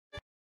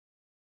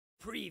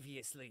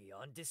Previously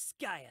on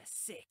Disgaea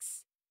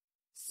 6,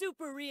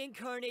 super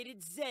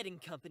reincarnated Zed and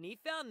company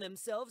found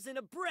themselves in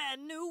a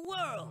brand new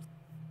world.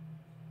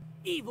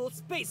 Evil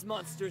space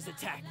monsters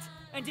attacked,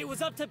 and it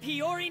was up to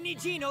Piori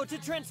Nijino to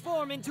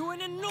transform into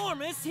an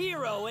enormous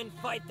hero and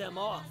fight them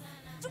off.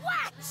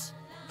 Dwatch!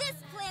 This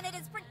planet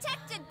is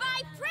protected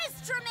by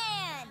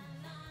Pristraman!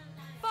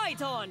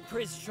 Fight on,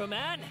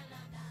 Pristraman!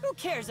 Who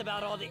cares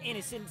about all the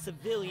innocent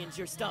civilians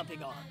you're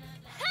stomping on?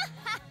 Ha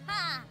ha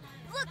ha!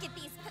 Look at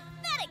these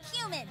pathetic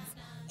humans!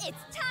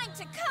 It's time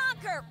to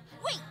conquer!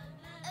 Wait,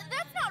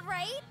 that's not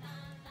right!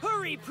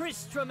 Hurry,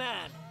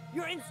 Pristraman!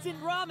 Your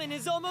instant ramen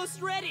is almost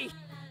ready!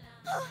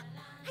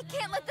 I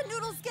can't let the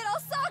noodles get all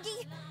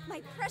soggy!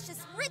 My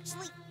precious,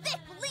 richly thick,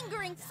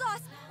 lingering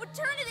sauce would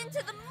turn it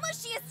into the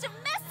mushiest of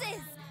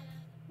messes!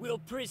 Will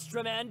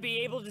Pristraman be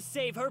able to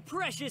save her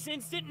precious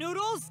instant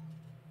noodles?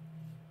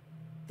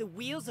 The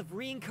wheels of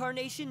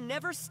reincarnation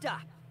never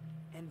stop,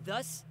 and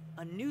thus,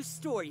 a new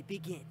story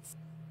begins.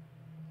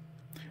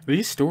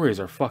 These stories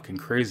are fucking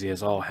crazy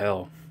as all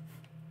hell.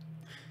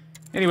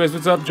 Anyways,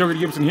 what's up?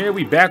 JokerDGibson here.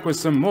 We back with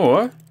some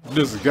more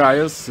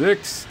Disgaea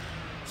 6.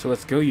 So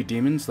let's go, you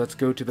demons. Let's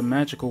go to the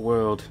magical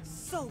world.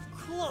 So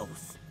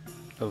close.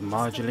 Of Just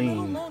Marjeline.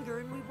 a little longer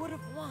and we would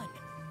have won.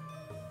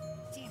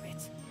 Damn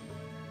it.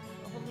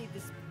 Only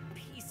this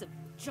piece of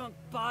junk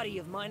body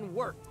of mine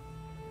worked.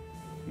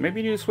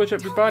 Maybe you need to switch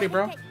up your body,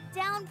 bro. Don't take it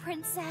down,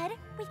 Prince Zed.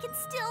 We can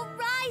still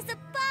rise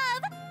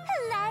above.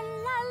 La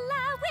la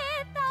la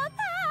with the power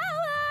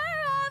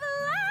of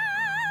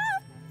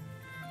love.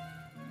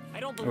 I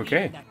don't believe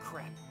Okay. in that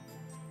crap.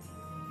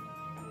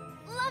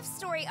 Love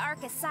story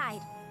arc aside,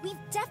 we've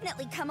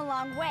definitely come a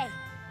long way.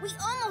 We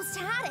almost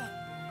had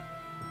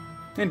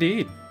it.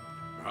 Indeed.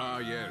 Ah,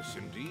 yes,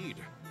 indeed.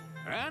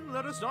 And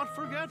let us not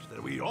forget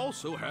that we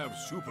also have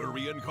super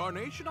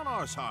reincarnation on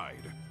our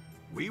side.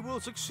 We will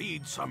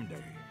succeed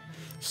someday.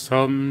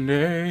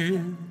 Someday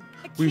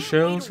I we can't shall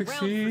wait around for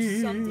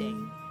succeed. someday.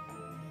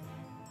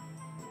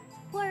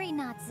 Worry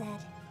not,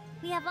 Zed.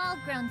 We have all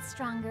grown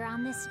stronger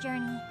on this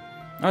journey.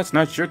 Oh, it's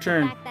not your The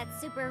turn. fact that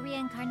super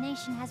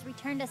reincarnation has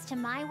returned us to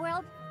my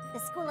world, the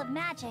School of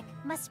Magic,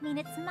 must mean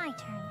it's my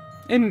turn.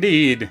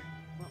 Indeed.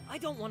 Well, I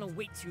don't want to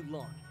wait too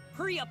long.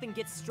 Hurry up and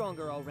get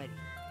stronger already.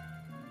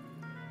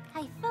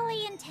 I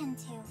fully intend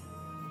to.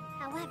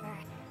 However...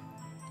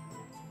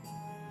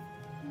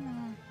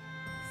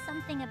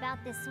 something about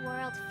this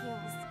world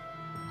feels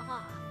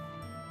off.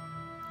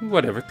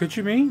 Whatever could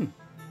you mean?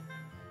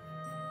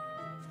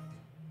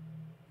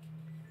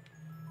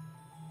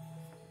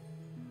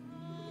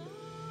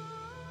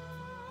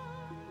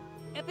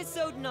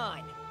 Episode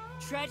 9,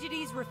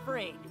 Tragedy's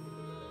Refrain.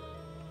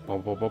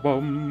 Boom, boom, boom,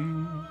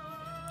 boom.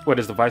 What,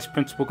 is the vice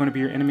principal going to be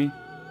your enemy,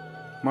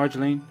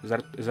 Marjeline? Is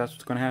that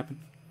what's going to happen?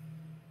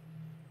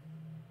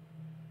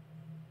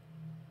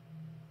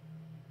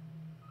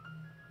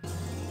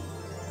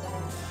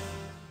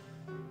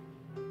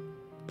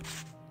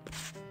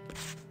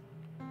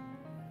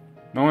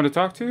 No one to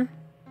talk to?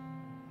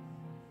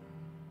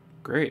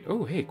 Great.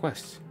 Oh, hey,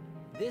 quests.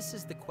 This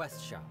is the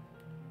quest shop.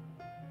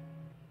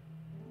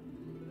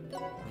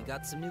 We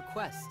got some new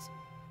quests.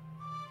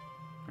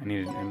 I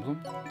need an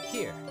emblem.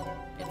 Here,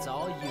 it's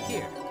all you.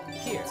 Here,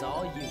 it's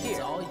all you. It's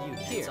all you.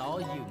 Here, it's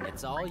all you.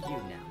 It's all you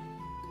now.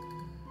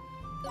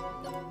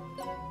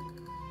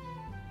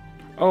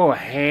 Oh,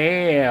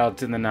 hell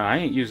to the no. I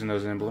ain't using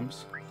those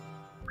emblems.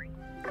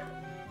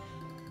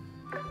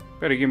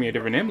 Better give me a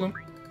different emblem.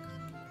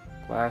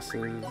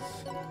 Glasses.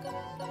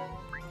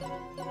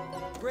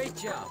 Great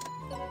job.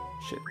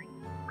 Shit.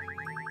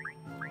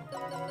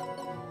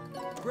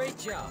 Great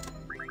job.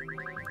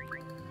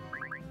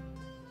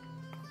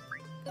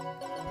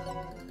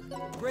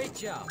 Great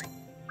job.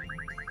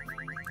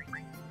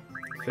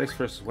 Fists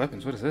versus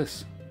weapons. What is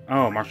this?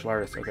 Oh, martial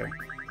artists. Okay.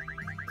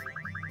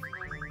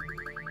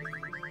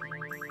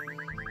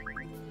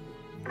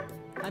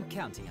 I'm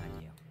counting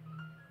on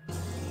you.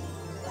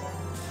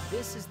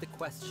 This is the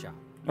quest shop.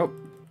 Oh,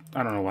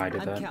 I don't know why I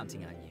did I'm that.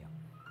 counting on you.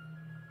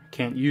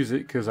 Can't use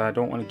it because I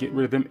don't want to get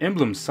rid of them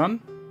emblems,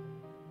 son.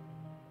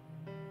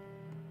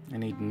 I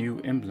need new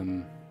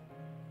emblem.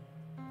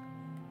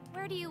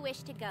 Where do you wish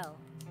to go?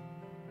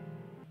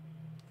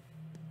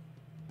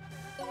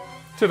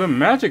 To the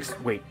magic's...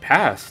 Wait,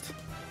 past?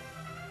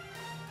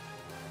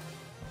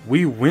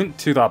 We went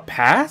to the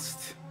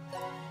past?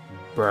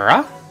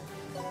 Bruh?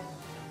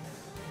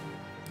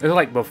 Is it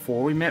like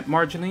before we met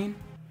Marjeline?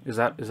 Is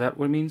that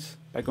what it means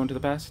by going to the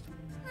past?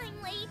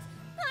 I'm late!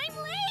 I'm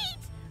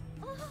late!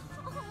 Oh,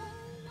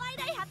 why'd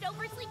I have to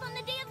oversleep on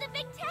the day of the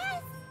big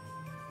test?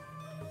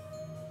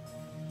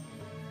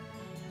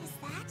 Is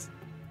that...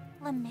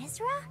 La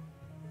Misra?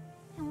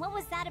 And what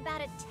was that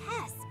about a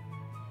test?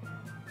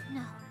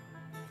 No.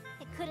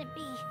 It couldn't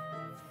be.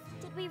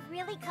 Did we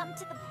really come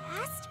to the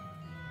past?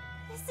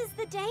 This is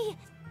the day...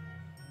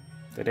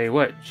 The day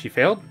what? She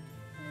failed?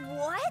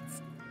 What?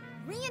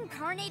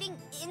 Reincarnating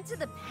into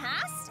the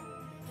past?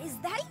 Is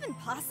that even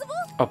possible?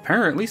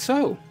 Apparently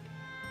so.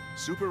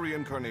 Super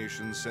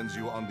reincarnation sends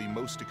you on the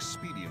most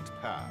expedient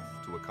path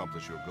to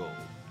accomplish your goal.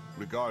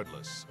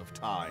 regardless of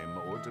time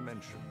or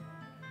dimension.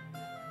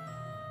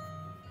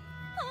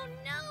 Oh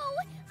no!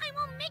 I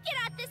won't make it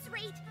at this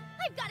rate!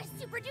 I've got a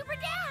super duper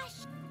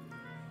dash!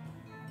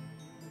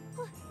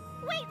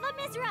 Wait, La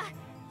Misra!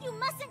 You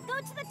mustn't go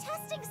to the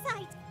testing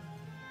site!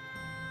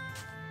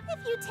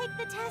 If you take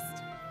the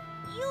test,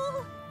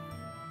 you'll...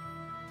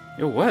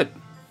 Yo, what?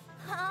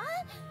 Huh?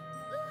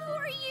 Who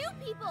are you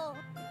people?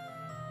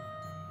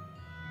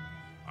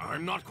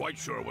 I'm not quite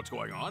sure what's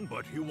going on,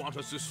 but you want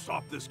us to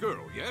stop this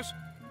girl, yes?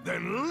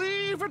 Then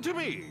leave it to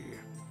me!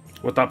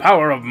 With the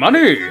power of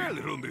money! Yeah,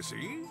 little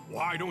missy.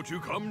 Why don't you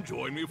come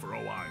join me for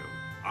a while?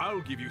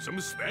 I'll give you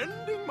some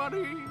spending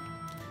money.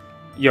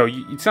 Yo,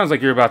 it sounds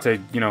like you're about to,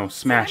 you know,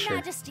 smash Your her.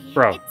 Majesty,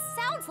 Bro. it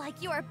sounds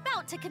like you are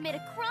about to commit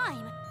a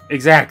crime.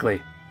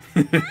 Exactly.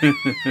 Stranger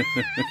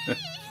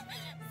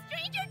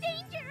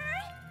danger!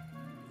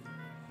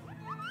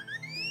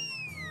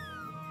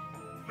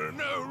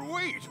 No,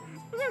 wait!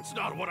 That's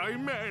not what I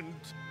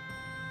meant!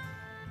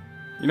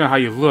 You know how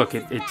you look,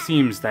 it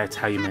seems that's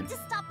how you have meant. to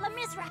stop La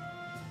Misra.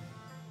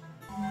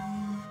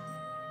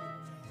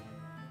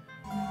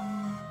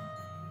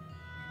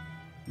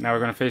 Now we're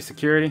gonna face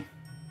security.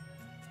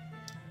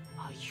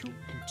 Are you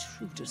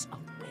intruders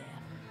aware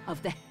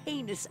of the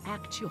heinous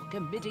act you're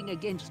committing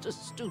against a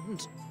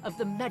student of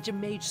the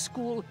Magimage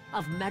School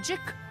of Magic?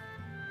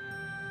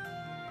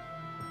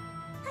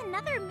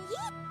 Another me?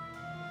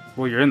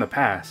 Well, you're in the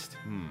past.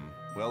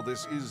 Well,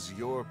 this is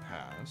your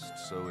past,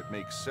 so it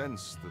makes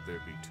sense that there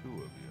be two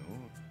of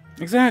you.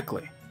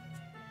 Exactly.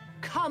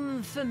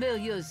 Come,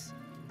 familiars.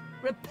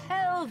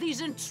 Repel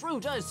these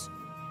intruders.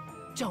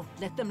 Don't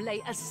let them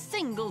lay a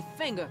single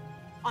finger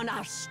on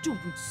our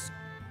students.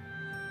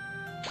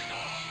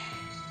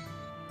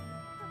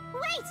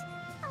 Wait!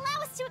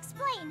 Allow us to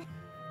explain.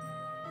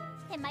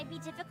 It might be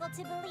difficult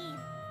to believe,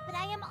 but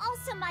I am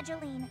also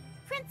Mageline,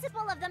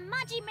 principal of the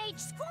Magimage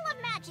School of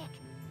Magic.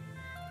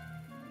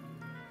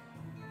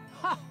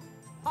 Ha!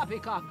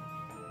 Poppycock!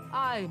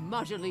 I,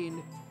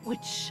 Marjoline,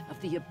 Witch of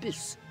the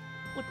Abyss,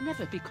 would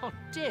never be caught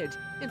dead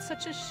in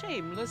such a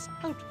shameless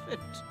outfit.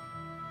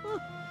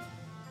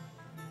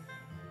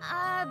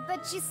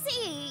 But you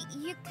see,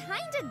 you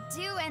kinda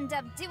do end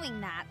up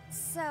doing that,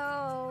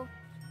 so...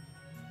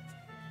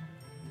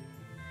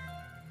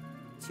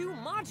 Two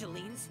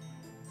modulines?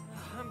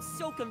 I'm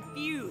so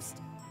confused.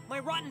 My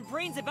rotten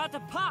brain's about to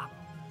pop.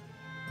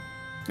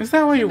 Is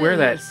that why you wear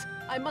that?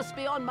 Familiars, I must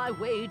be on my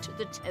way to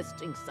the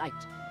testing site.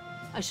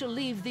 I shall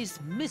leave these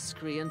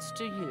miscreants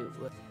to you.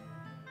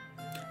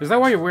 Is that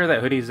why you wear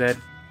that hoodie, Zed?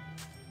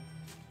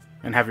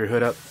 And have your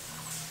hood up?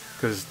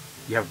 Because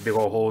you have a big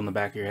old hole in the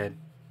back of your head.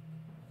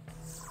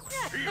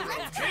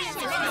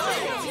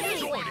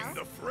 Joining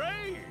the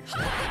fray!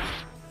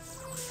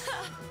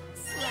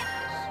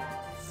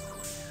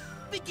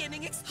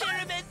 Beginning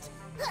experiment!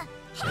 We're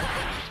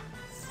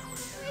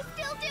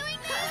still doing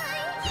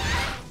this!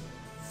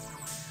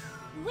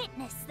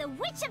 Witness the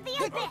Witch of the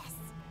Abyss!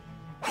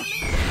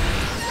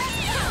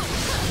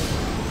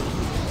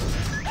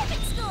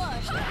 Perfect score!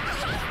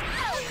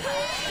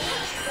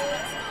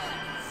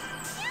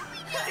 Can't we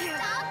just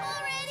stop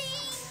already?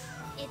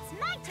 It's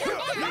my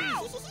turn now!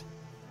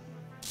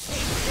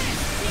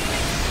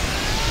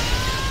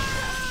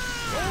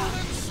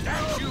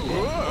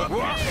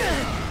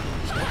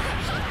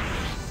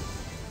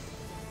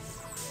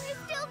 We're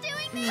still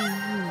doing this!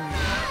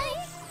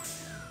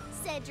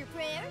 Said your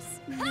prayers?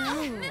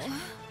 No.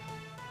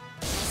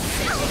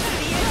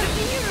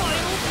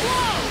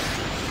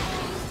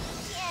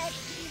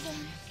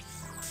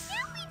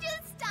 Can't we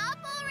just stop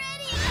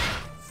already?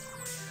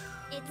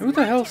 Who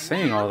the hell's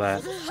saying all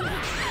that?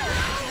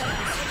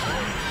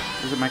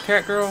 Is it my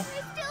cat girl? We're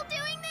still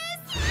doing this?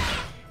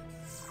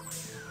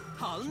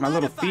 My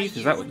little thief?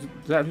 Is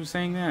that who's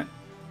saying that?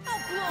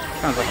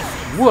 Sounds like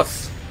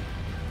wuss.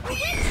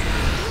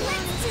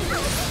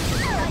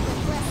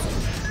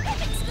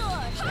 Perfect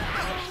score!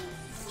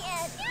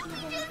 Can't we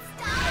just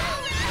stop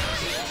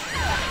already?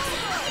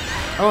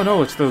 Oh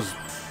no, it's those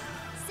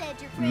Said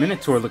your prayers?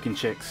 Minotaur-looking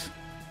chicks.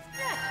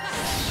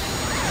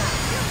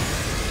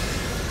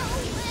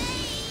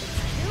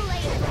 Too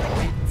late.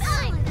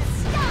 Time to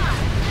stop!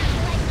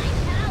 Like my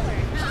power,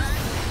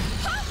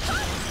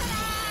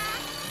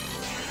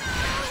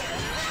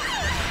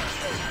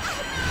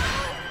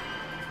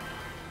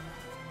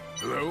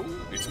 Hello,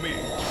 it's me.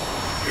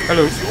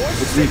 Hello,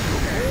 it's me.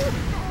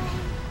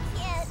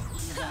 Can't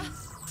even.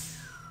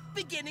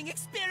 Beginning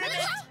experiment!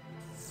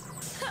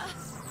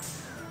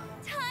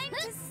 Time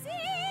to see!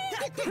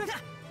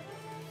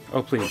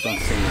 Oh please, don't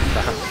sing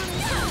that.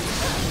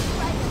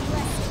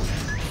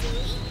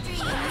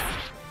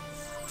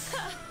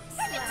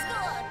 Perfect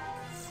score!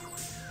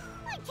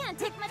 I can't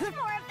take much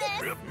more of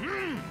this!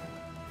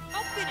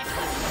 I'll finish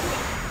this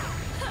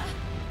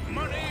quick.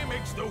 Money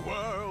makes the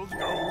world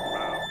go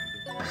round.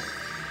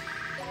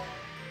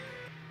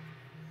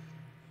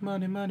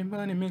 Money, money,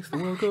 money makes the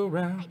world go I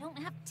round. don't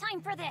have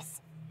time for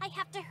this! I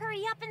have to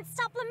hurry up and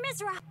stop La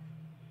Misra!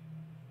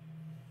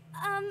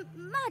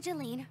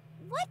 Mageline,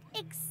 what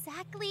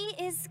exactly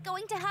is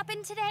going to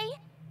happen today?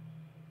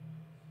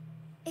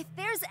 If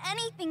there's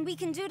anything we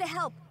can do to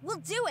help, we'll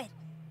do it,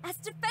 as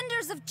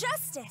defenders of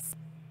justice.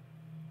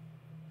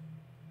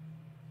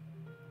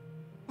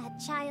 That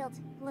child,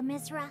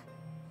 Lemizra,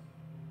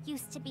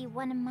 used to be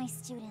one of my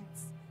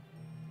students.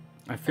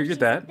 I figured She's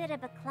that. a bit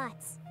of a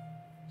klutz.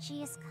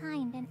 She is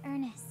kind and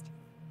earnest.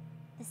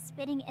 The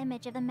spitting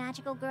image of the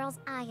magical girls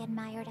I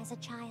admired as a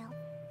child.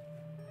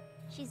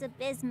 She's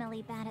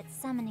abysmally bad at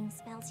summoning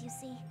spells, you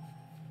see.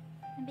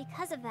 And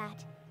because of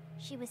that,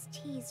 she was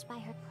teased by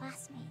her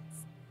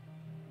classmates.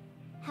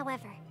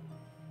 However,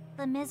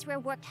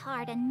 Lemizra worked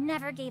hard and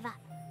never gave up.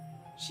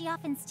 She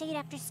often stayed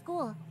after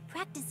school,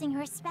 practicing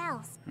her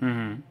spells.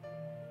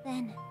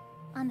 Then,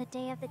 on the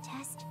day of the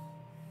test,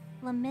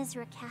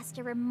 Lemizra cast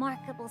a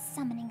remarkable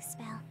summoning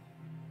spell.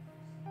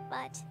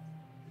 But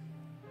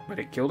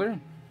it killed her?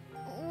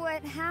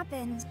 What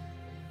happened?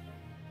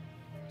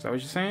 Is that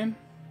what you're saying?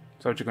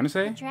 Is that what you're gonna the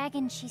say?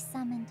 dragon she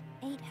summoned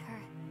ate her.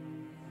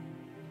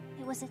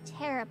 It was a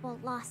terrible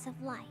loss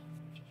of life.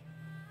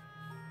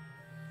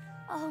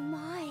 Oh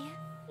my.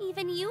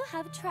 Even you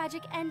have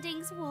tragic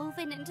endings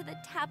woven into the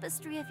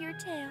tapestry of your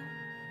tale.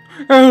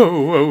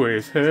 Oh,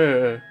 always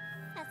her.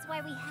 That's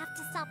why we have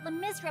to stop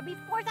Lemizra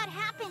before that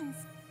happens.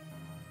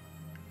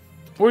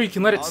 Or you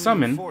can let it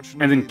summon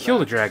and then kill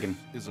the dragon.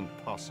 Isn't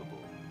possible.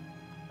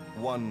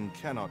 One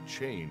cannot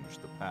change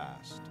the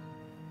past.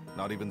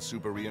 Not even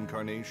super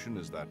reincarnation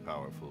is that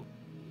powerful.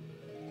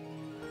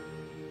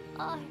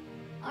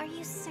 Are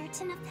you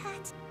certain of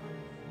that?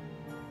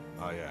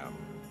 I am.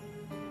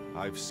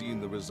 I've seen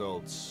the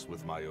results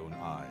with my own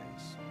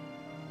eyes.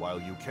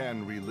 While you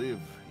can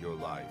relive your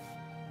life,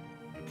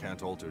 you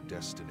can't alter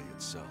destiny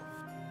itself.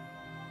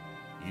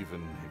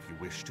 Even if you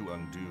wish to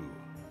undo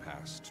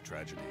past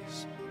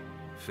tragedies,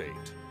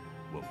 fate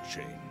won't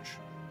change.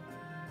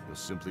 You'll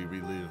simply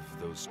relive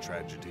those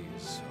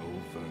tragedies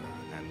over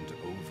and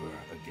over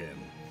again.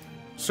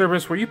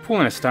 Cerberus, were you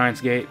pulling a Steins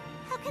Gate?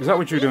 Is that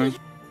what you're doing?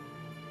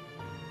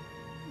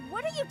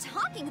 What are you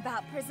talking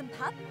about, Prism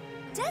Pup?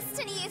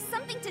 Destiny is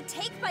something to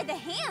take by the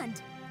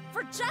hand.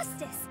 For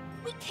justice,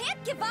 we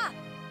can't give up.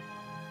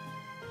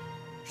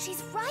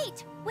 She's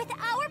right. With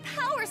our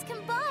powers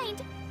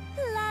combined,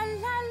 la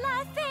la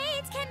la,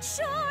 fates can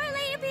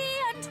surely be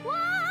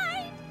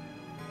entwined.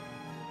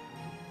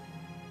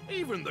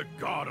 Even the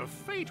god of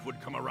fate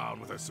would come around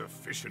with a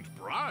sufficient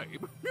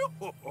bribe.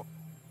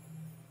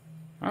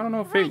 I don't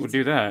know if fate would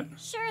do that.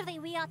 Surely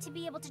we ought to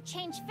be able to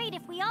change fate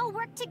if we all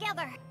work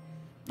together.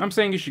 I'm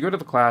saying you should go to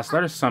the class,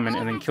 let her summon,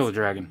 and then kill the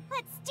dragon.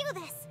 Let's do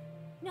this.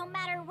 No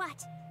matter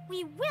what,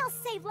 we will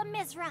save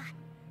Lemizra.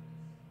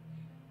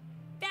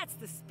 That's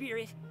the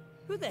spirit.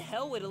 Who the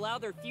hell would allow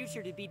their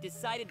future to be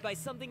decided by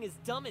something as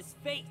dumb as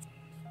fate?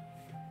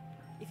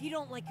 If you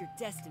don't like your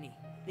destiny,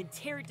 then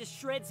tear it to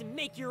shreds and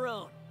make your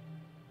own.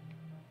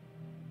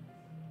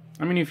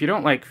 I mean, if you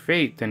don't like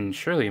fate, then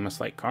surely you must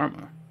like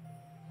karma.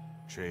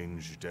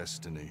 Change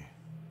destiny.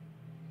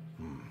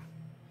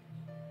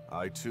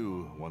 I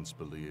too once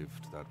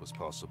believed that was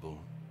possible.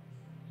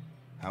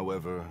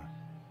 However,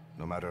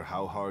 no matter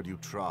how hard you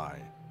try,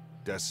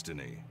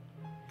 destiny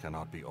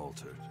cannot be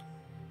altered.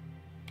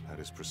 That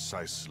is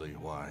precisely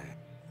why.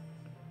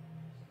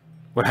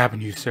 What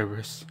happened to you,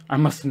 Cerberus? I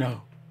must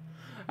know.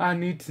 I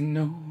need to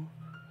know.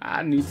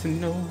 I need to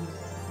know.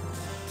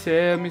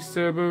 Tell me,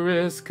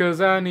 Cerberus,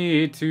 cause I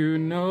need to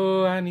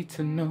know. I need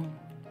to know.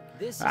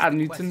 I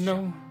need to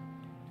know.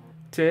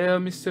 Tell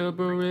me,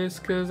 Cerberus,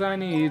 cause I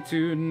need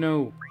to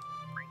know.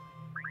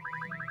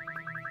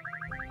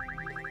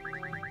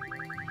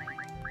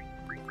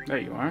 There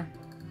you are.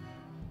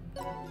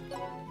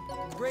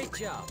 Great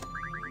job.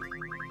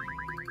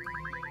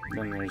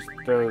 Then there's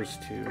those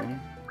two.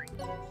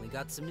 We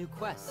got some new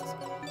quests.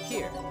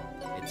 Here.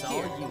 It's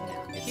all you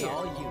now. It's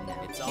all you now.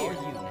 It's all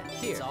you now.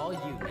 It's all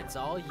you. It's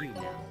all you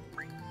now.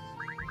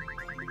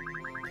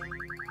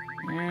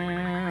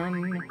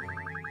 And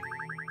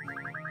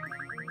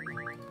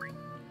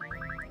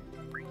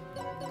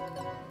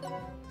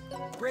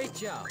Great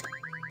job.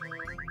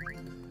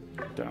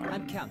 done.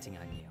 I'm counting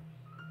on you.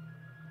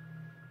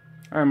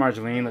 Alright,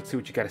 Marjeline, let's see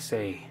what you gotta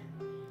say.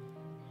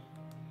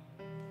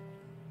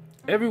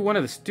 Every one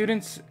of the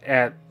students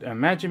at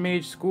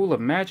Magimage School of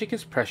Magic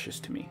is precious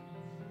to me.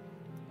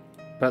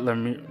 But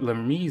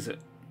Lemizra...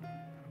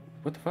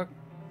 What the fuck?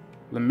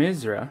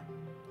 Lemizra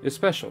is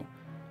special.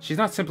 She's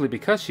not simply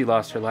because she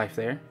lost her life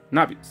there.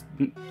 Not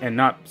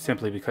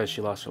simply because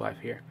she lost her life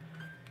here.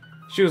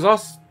 She was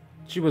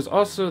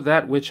also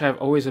that which I've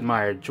always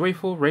admired.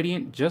 Joyful,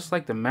 radiant, just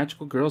like the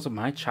magical girls of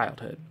my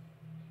childhood.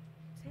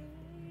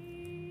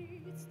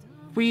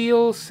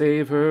 We'll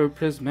save her,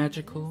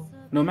 Prismagical.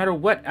 No matter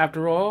what,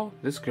 after all,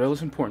 this girl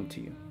is important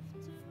to you.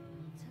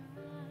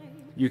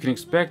 You can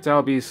expect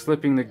I'll be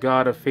slipping the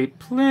god of fate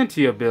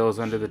plenty of bills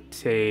under the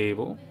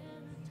table.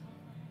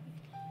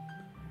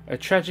 A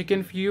tragic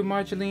end for you,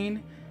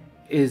 Marjeline,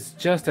 is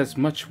just as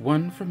much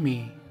one for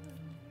me.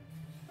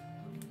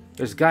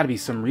 There's gotta be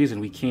some reason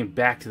we came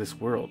back to this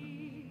world.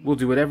 We'll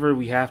do whatever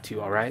we have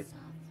to, alright?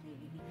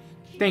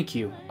 Thank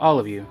you, all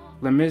of you.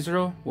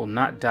 Lemizra will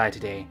not die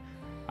today.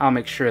 I'll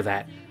make sure of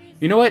that.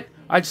 You know what?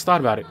 I just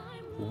thought about it.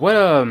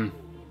 What,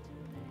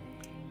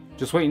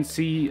 just wait and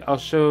see. I'll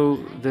show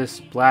this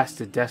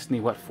blasted Destiny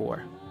what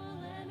for.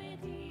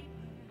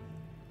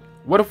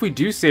 What if we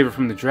do save her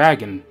from the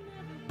dragon,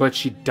 but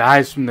she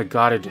dies from the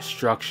god of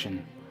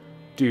destruction?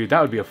 Dude,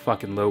 that would be a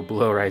fucking low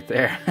blow right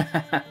there.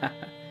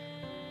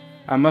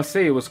 I must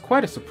say, it was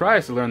quite a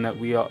surprise to learn that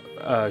we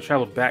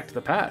traveled back to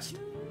the past.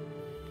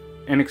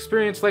 An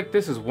experience like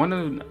this is one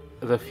of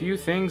the few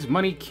things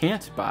money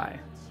can't buy.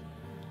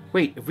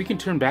 Wait, if we can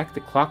turn back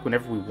the clock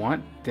whenever we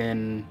want,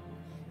 then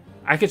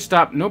I could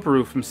stop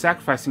Noboru from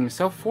sacrificing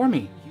himself for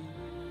me.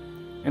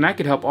 And I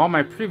could help all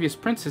my previous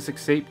princes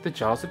escape the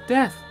jaws of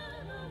death.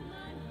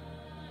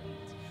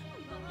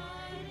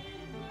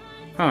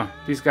 Huh,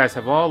 these guys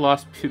have all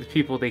lost the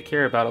people they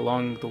care about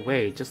along the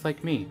way, just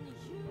like me.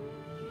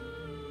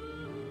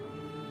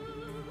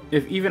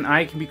 If even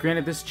I can be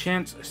granted this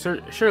chance,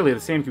 surely the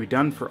same can be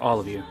done for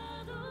all of you.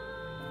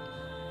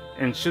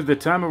 And should the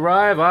time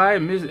arrive, I,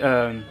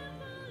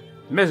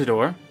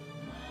 Mesidor,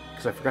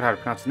 because I forgot how to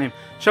pronounce the name,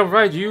 shall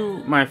provide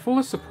you my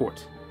fullest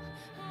support.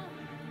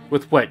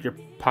 With what, your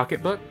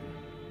pocketbook?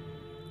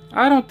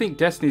 I don't think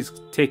Destiny's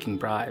taking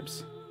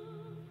bribes.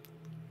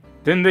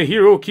 Then the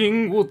Hero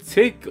King will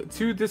take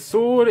to the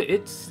sword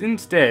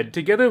instead.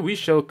 Together we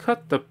shall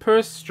cut the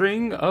purse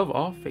string of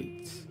our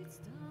fates.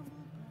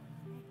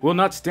 We'll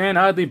not stand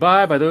idly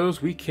by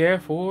those we care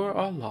for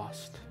are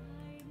lost.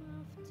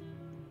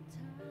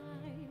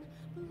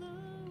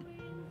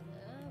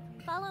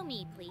 Follow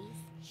me, please.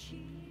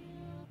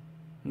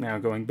 Now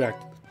going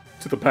back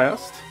to the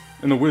past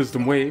and the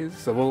wisdom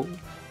ways of old.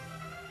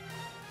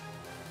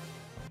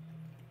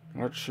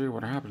 Let's see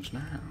what happens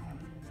now.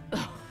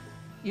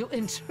 You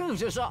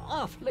intruders are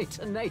awfully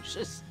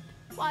tenacious.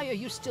 Why are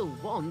you still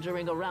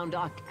wandering around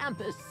our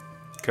campus?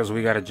 Because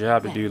we got a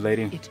job to do,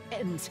 lady. It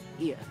ends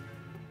here.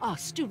 Our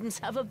students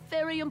have a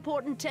very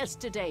important test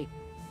today.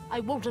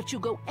 I won't let you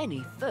go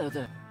any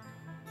further.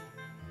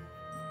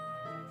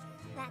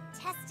 That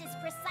test is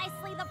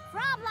precisely the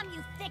problem,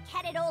 you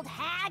thick-headed old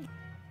hag.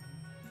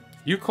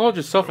 You called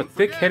yourself a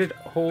thick-headed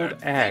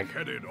old hag.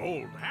 Thick-headed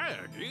old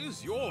hag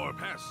is your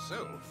past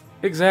self.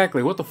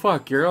 Exactly. What the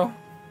fuck, girl?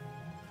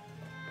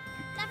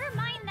 Never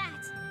mind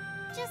that.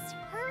 Just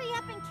hurry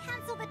up and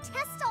cancel the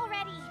test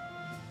already.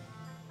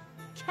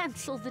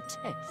 Cancel the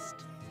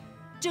test.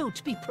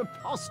 Don't be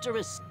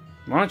preposterous.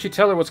 Why don't you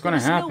tell her what's going to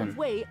There's happen? no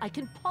way I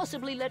can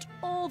possibly let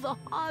all the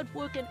hard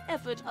work and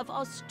effort of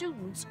our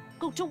students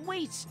go to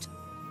waste.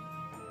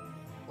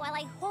 While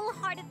I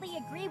wholeheartedly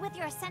agree with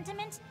your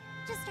sentiment,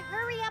 just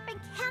hurry up and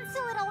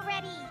cancel it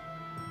already.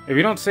 If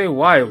you don't say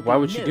why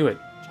would you do it?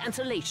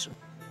 Cancellation.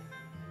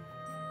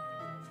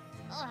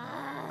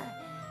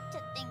 To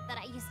think that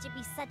I used to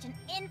be such an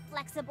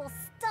inflexible,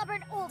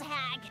 stubborn old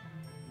hag.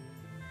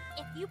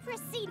 If you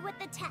proceed with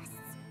the tests,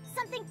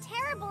 something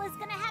terrible is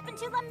gonna happen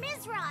to La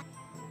Misra.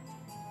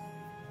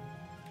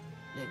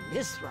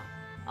 Misra?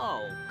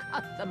 Oh,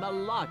 cut the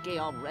malarkey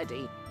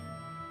already.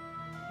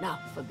 Now,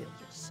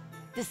 familiars,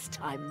 this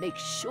time make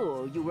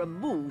sure you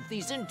remove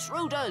these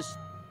intruders.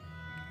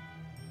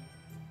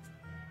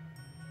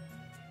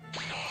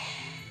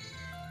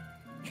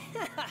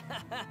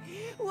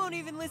 Won't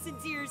even listen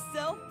to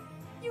yourself?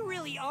 You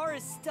really are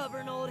a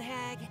stubborn old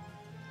hag.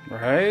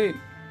 Right?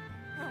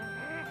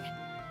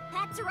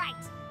 That's right.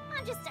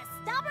 I'm just a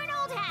stubborn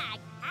old hag.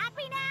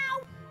 Happy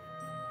now?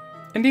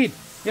 Indeed.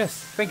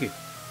 Yes, thank you.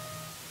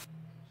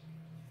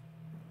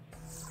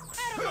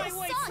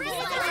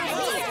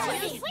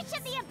 Switch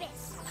of the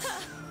abyss.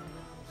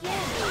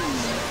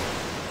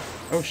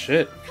 Oh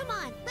shit. Come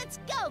on, let's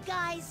go,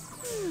 guys.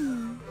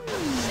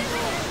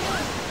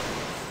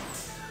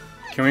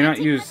 Can we not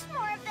use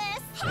More of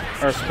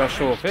this. our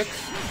special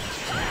effects?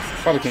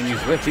 Probably can't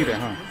use Blitz either,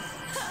 huh?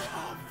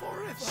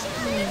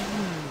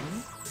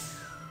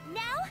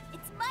 Now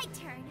it's my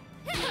turn.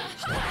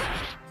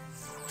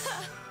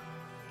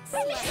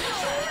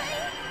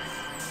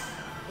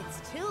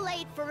 It's too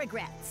late for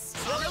regrets.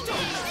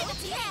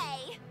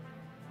 Yay!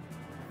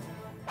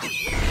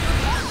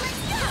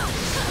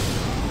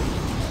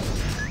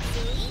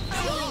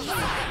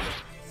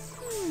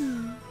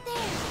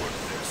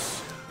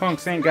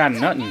 Punks ain't got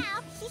nothing.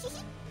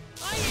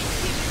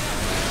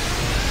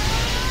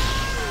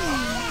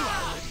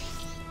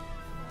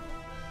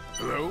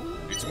 Hello?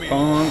 It's me.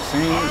 Punks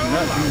ain't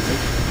nothing.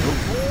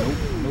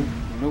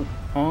 Nope.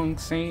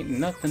 Punks ain't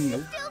nothing.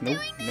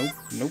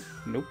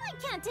 Nope. I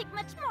can't take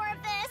much more of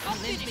this. I'll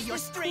finish your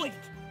strength.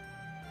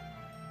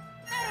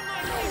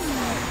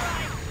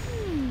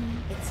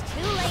 It's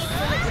too late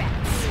for regrets.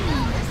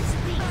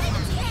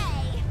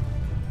 Yay!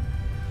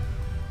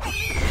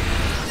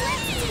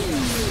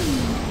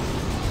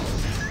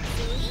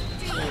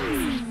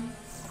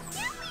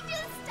 Can't we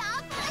just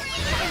stop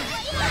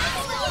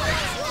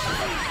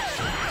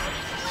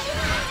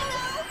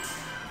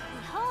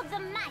Behold the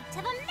might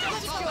of a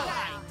magical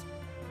world.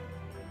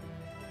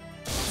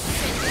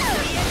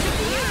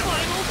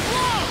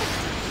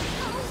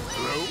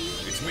 Hello?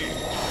 It's me.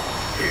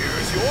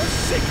 Here's your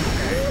signal.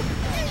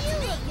 What are you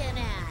looking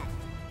at?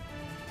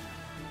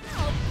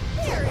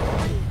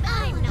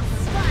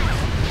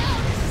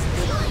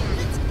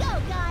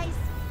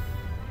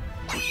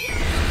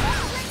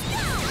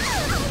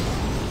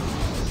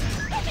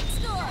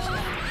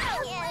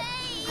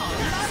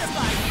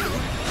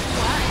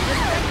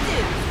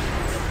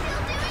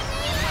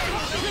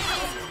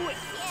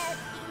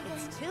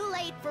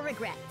 wait for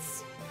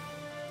regrets.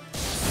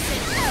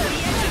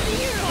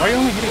 Why are you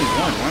only hitting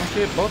one? Why don't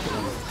you hit both of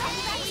them?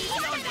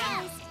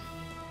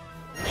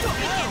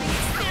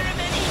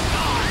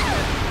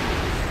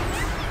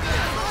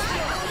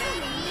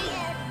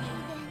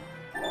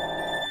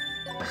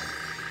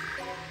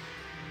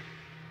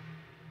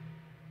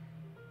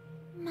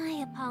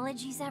 My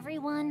apologies,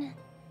 everyone.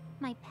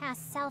 My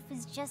past self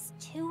is just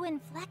too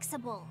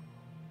inflexible.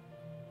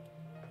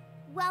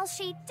 While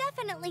she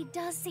definitely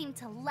does seem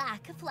to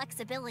lack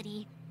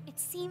flexibility, it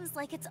seems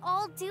like it's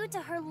all due to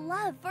her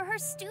love for her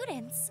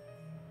students.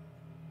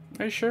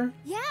 Are you sure?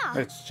 Yeah.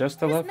 It's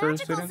just the love for her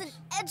Magical's students?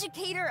 an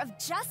educator of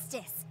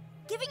justice,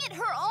 giving it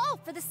her all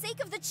for the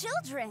sake of the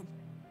children.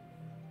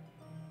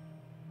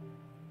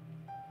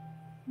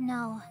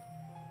 No,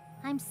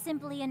 I'm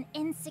simply an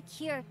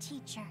insecure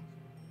teacher,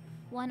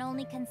 one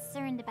only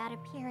concerned about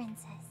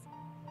appearances.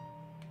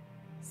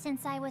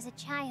 Since I was a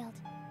child,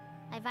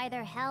 I've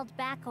either held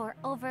back or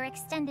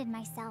overextended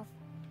myself,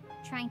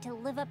 trying to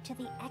live up to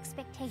the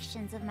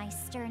expectations of my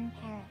stern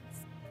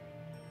parents.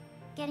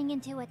 Getting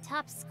into a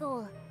top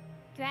school,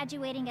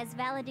 graduating as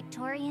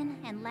valedictorian,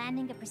 and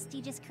landing a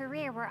prestigious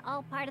career were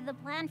all part of the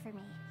plan for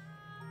me.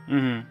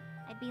 Mm-hmm.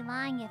 I'd be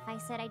lying if I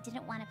said I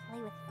didn't want to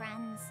play with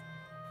friends,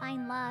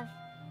 find love,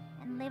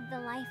 and live the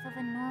life of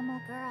a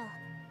normal girl.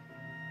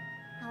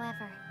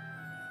 However,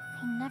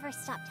 I never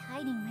stopped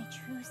hiding my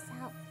true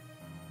self.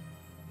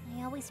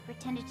 I always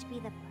pretended to be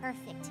the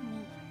perfect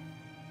me,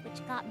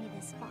 which got me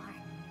this far.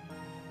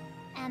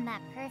 And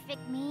that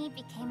perfect me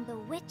became the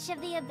Witch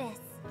of the Abyss,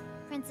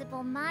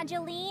 Principal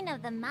Majoline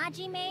of the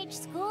Magi-Mage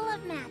School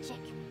of Magic.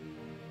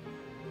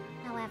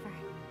 However,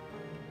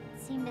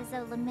 it seemed as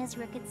though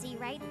Lemizra could see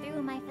right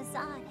through my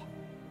facade.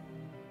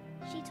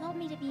 She told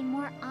me to be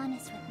more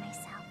honest with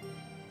myself,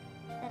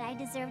 that I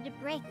deserved a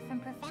break from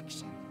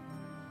perfection.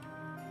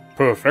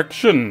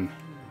 Perfection!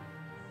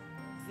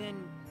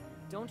 Then,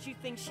 don't you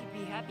think she'd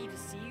be happy to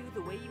see you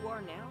the way you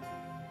are now?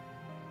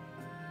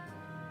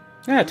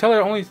 Yeah, tell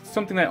her only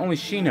something that only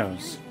she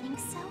knows. You think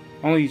so?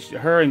 Only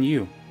her and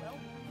you. Well,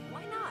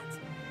 why not?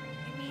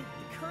 I mean,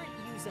 the current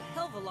you's a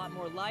hell of a lot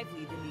more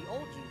lively than the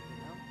old you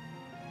know?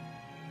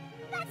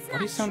 That's Why not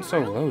do you sound true. so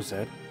low,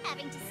 Zed?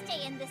 Having to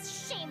stay in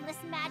this shameless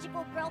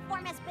magical girl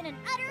form has been an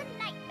utter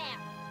nightmare.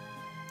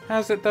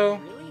 How's it though?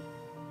 Really?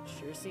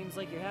 Sure seems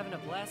like you're having a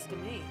blast to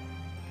me.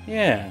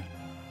 Yeah.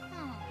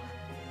 Oh.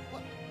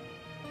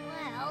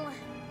 Well,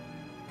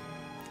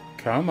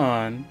 Come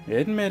on,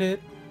 admit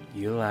it.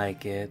 You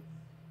like it.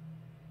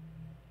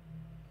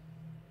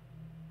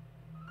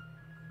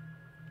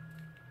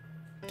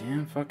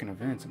 Damn fucking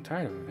events. I'm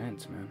tired of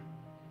events, man.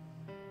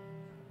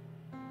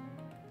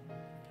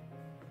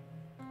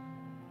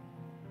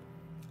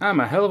 I'm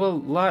a hell of a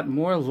lot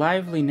more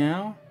lively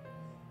now.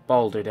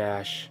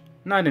 Balderdash.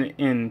 Not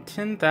in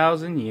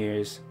 10,000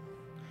 years.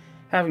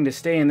 Having to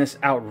stay in this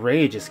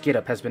outrageous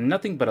getup has been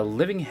nothing but a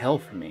living hell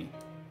for me.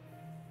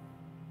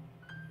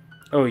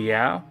 Oh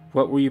yeah?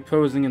 What were you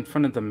posing in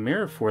front of the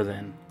mirror for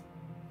then?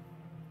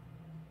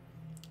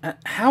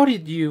 How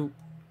did you...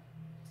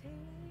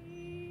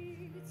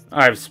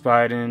 I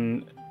spied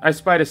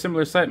a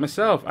similar sight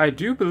myself. I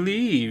do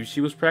believe she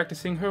was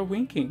practicing her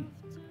winking.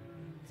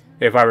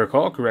 If I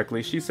recall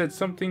correctly, she said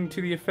something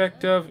to the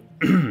effect of,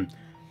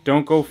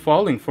 "Don't go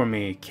falling for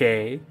me,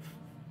 Kay."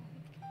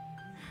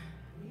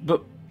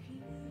 But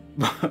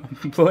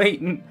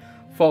blatant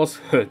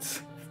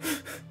falsehoods.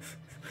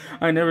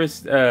 I never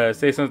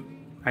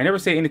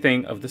say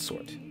anything of the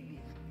sort.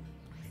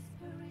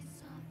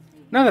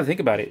 Now that I think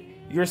about it,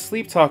 your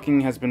sleep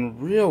talking has been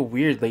real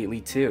weird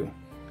lately too.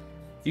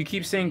 You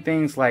keep saying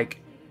things like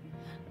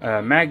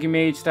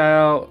Magimage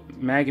style,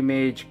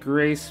 Magimage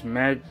grace,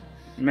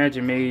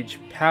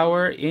 Magimage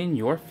power in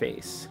your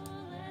face.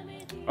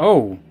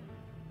 Oh,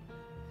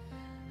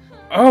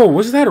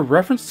 was that a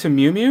reference to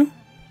Mew Mew?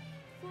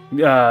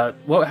 How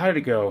did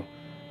it go?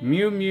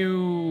 Mew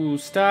Mew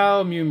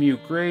style, Mew Mew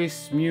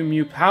grace, Mew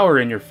Mew power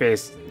in your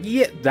face.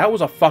 Yeah, that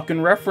was a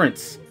fucking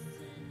reference.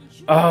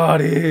 Oh,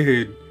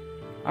 dude.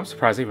 I'm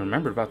surprised I even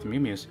remembered about the Mew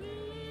Mews.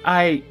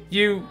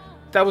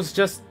 That was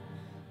just...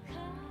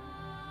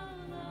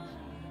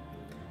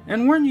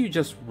 And weren't you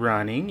just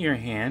running your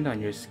hand on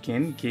your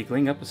skin,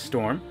 giggling up a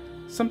storm?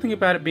 Something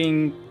about it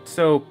being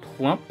so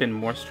plump and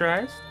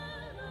moisturized?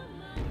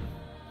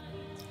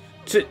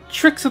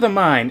 Tricks of the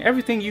mind.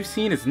 Everything you've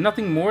seen is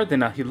nothing more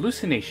than a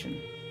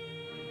hallucination.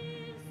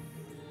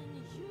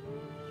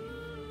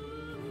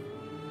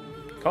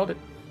 Called it.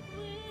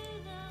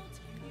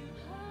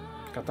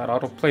 Got that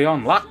autoplay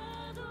on lock.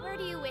 Where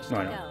do you wish No,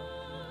 to I know. go?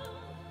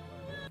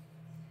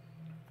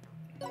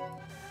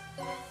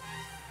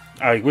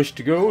 I wish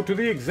to go to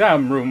the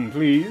exam room,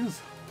 please.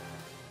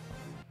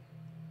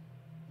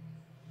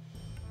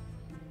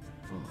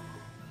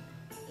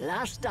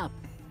 Last up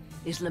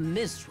is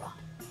Lemizra.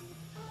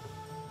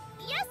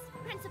 Yes,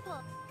 Principal.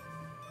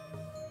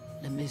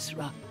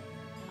 Lemizra,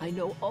 I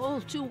know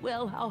all too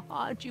well how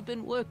hard you've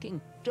been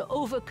working to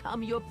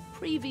overcome your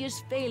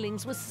previous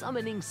failings with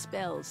summoning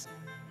spells.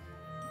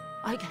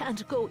 I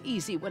can't go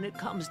easy when it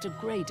comes to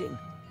grading.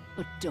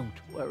 But don't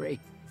worry.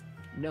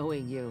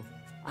 Knowing you,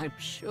 I'm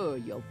sure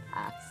you'll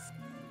pass.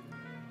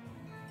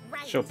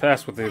 Right. She'll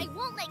pass with I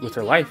won't let you her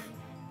down. life.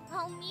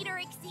 I'll meet or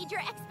exceed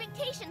your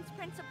expectations,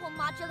 Principal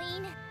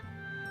Moduline.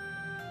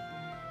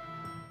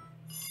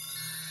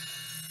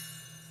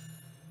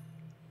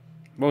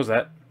 What was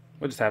that?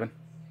 What just happened?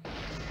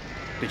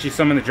 Did she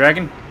summon the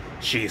dragon?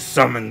 She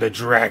summoned the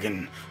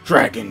dragon.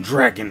 Dragon,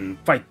 dragon.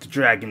 Fight the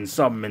dragon.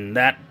 Summon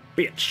that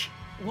bitch.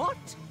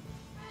 What?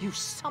 You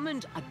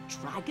summoned a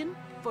dragon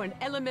for an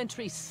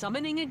elementary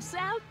summoning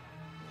exam?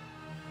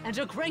 And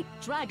a great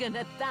dragon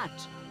at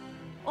that.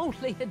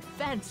 Only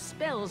advanced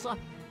spells are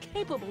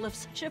capable of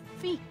such a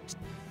feat.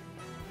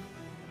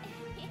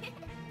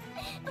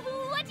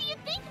 What do you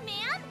think,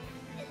 ma'am?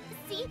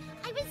 See,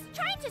 I was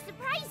trying to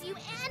surprise you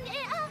and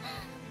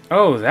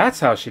Oh, that's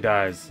how she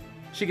dies.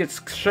 She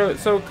gets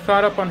so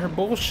caught up on her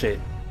bullshit.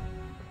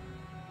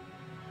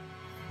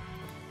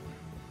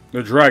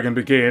 The dragon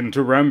began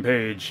to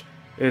rampage.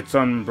 Its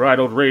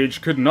unbridled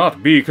rage could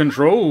not be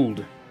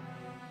controlled.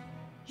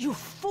 You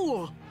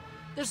fool!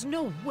 There's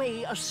no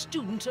way a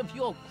student of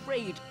your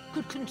grade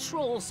could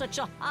control such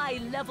a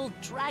high-level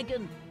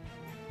dragon.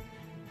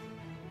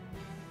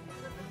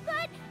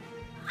 But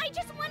I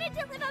just wanted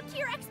to live up to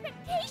your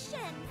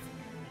expectations.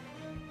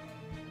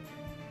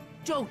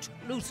 Don't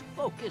lose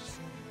focus.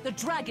 The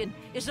dragon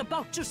is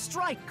about to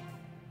strike.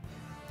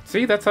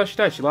 See, that's how she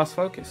died. She lost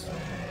focus.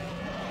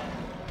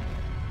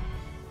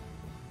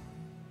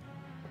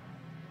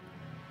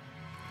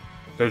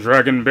 The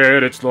dragon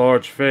bared its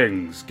large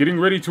fangs, getting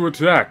ready to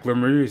attack.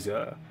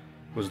 Lemuriza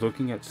was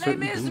looking at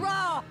certain...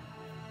 Lemizra!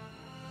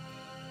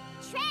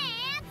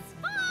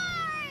 Transform!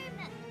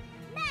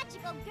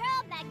 Magical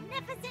girl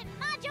Magnificent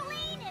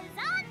Moduline is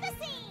on the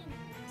scene.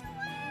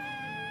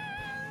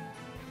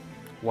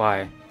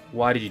 Why?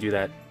 Why did you do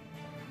that?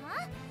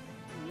 Huh?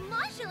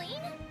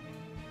 Moduline?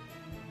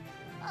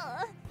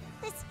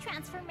 This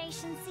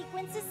transformation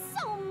sequence is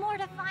so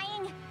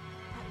mortifying.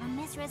 But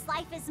Lemizra's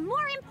life is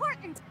more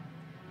important.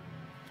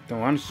 Then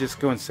why don't you just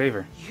go and save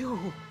her?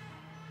 You.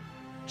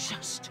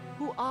 Just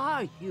who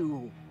are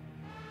you?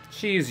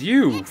 She's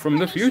you from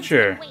the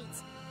future. Wait,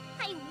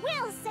 I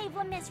will save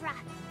Lemizra.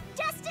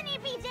 Destiny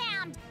be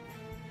damned.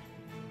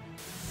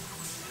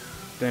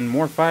 Then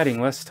more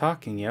fighting, less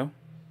talking, yo.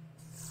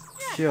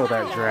 Kill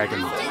that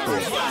dragon.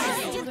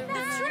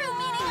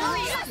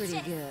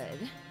 Pretty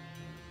good.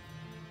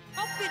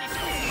 I'll finish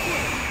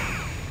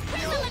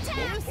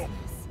this.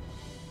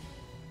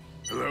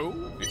 Hello?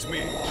 It's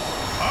me.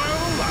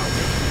 I'll allow it.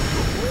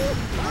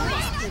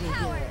 Pretty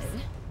good.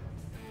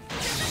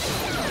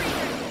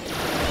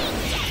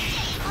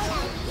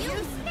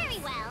 Very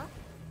well.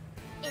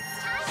 It's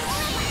time for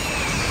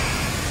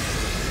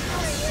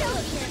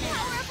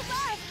power of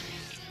love.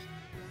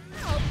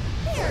 Oh,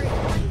 very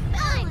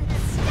I'm the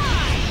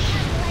star.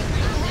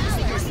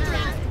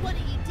 What are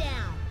you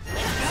down?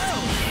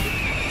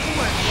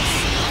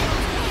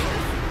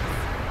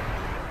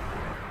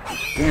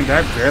 Damn,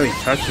 that barely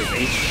touched his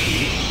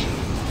HP.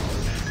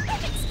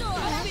 Perfect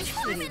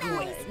score. Pretty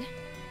good.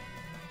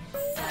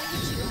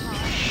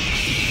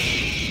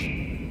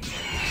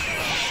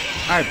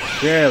 I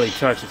barely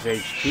touched his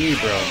HP,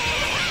 bro.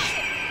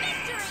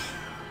 Victory!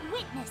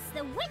 Witness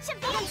the Witch of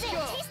the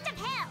Unveiled Taste of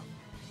Hell.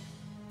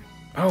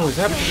 Oh, is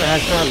that because I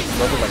still have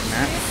level like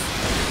Matt?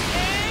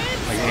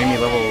 Like Amy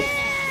level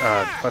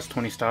plus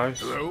 20 stars?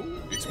 Hello?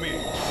 It's me.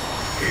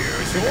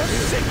 Here's your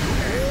signal.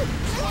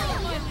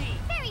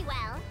 Very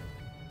well.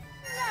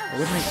 It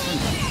would make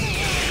sense.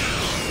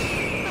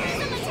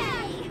 Awesome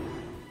attack.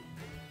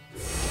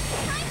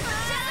 Time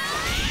for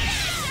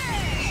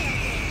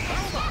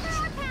gather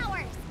our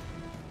powers.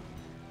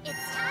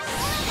 It's time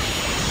for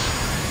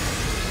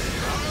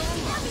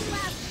nothing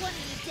left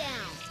putting you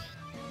down.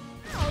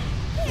 Oh,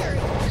 Perry,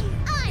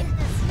 I'm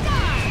the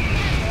star.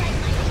 Like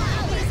my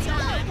powers. Go,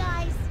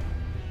 guys.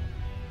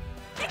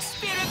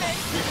 Experiment!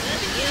 Let's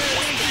do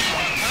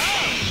this.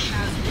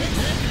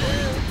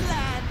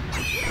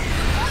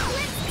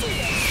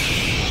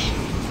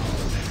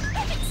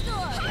 Perfect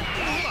score.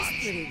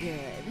 Pretty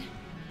good.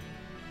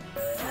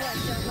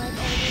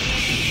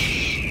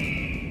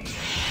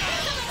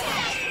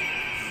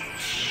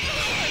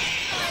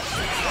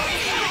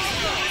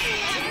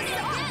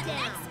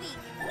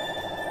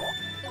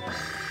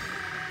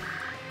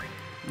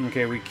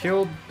 Okay, we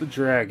killed the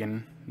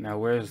dragon. Now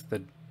where's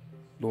the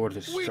Lord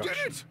of We did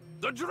Destruction?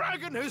 it! The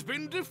dragon has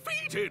been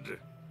defeated!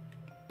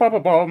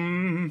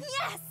 Ba-ba-bum!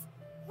 Yes!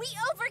 We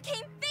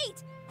overcame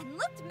fate and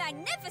looked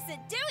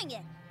magnificent doing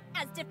it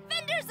as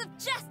defenders of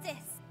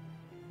justice.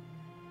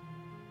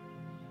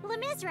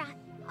 Lemizra,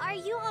 are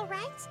you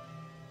alright?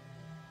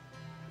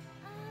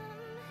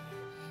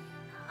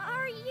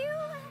 Are you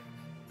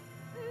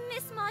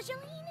Miss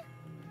Moduline?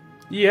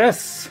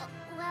 Yes!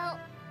 Well,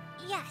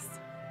 yes.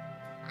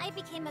 I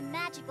became a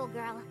magical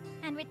girl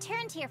and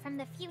returned here from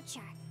the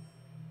future.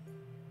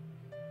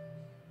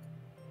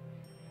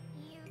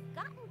 You've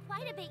gotten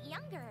quite a bit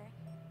younger,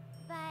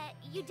 but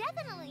you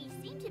definitely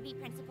seem to be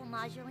Principal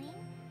Moduline.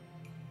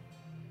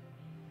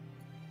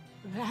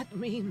 That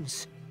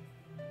means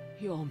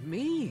You're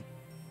me.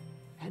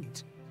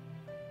 And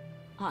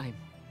I'm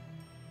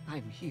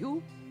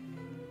you?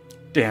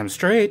 Damn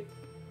straight.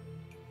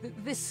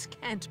 This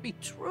can't be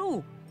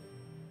true.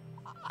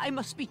 I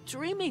must be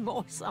dreaming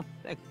or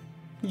something.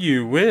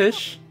 You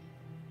wish.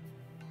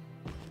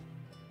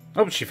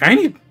 Oh, she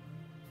fainted.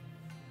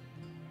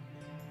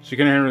 She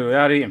got in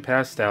reality and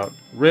passed out.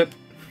 Rip.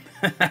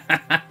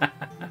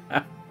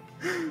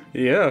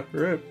 Yeah,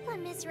 rip.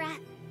 Lemizra,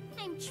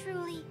 I'm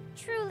truly,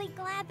 truly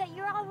glad that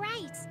you're all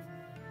right.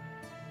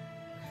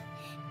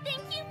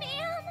 Thank you,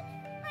 ma'am!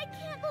 I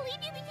can't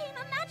believe you became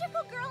a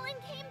magical girl and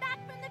came back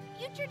from the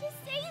future to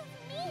save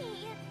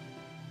me!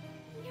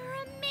 You're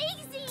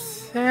amazing!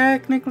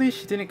 Technically,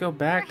 she didn't go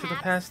back to the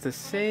Perhaps past to I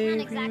save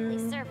can't exactly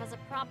you. serve as a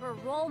proper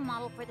role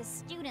model for the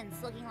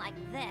students looking like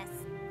this.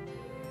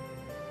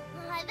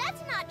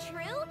 That's not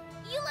true!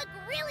 You look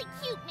really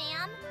cute,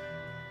 ma'am!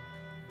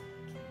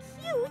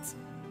 Cute?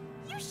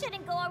 You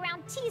shouldn't go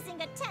around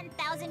teasing a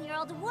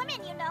 10,000-year-old woman,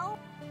 you know.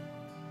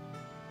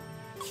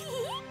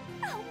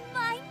 Oh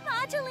my,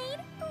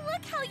 Moduline!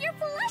 Look how you're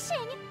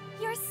blushing!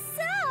 You're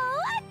so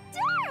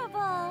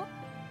adorable!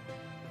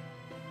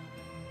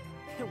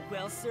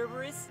 Well,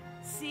 Cerberus,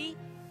 see?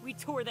 We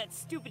tore that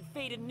stupid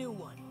faded new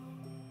one.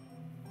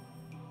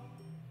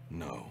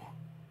 No.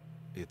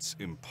 It's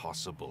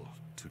impossible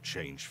to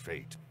change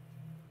fate.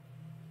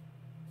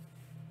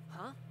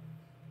 Huh?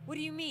 What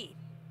do you mean?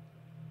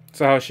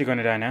 So how is she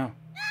gonna die now?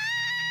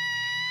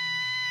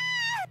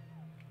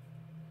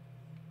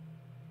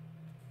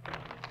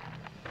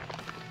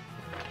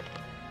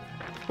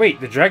 Wait,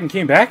 the dragon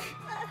came back?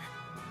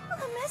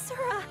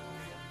 Lemizra!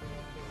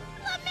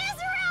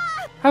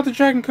 Lemizra! How'd the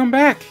dragon come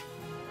back?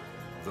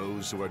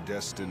 Those who are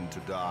destined to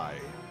die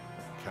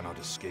cannot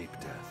escape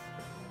death,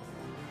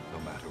 no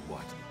matter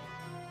what.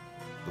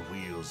 The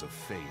wheels of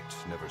fate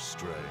never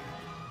stray.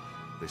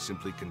 They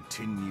simply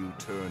continue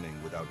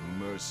turning without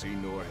mercy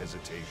nor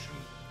hesitation.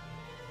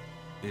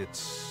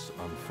 It's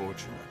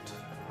unfortunate,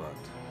 but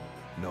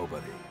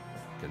nobody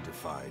can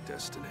defy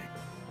destiny.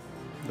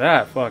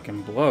 That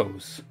fucking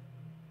blows.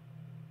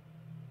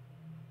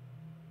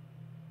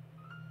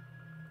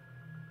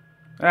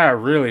 That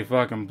really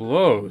fucking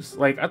blows.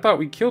 Like, I thought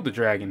we killed the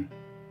dragon.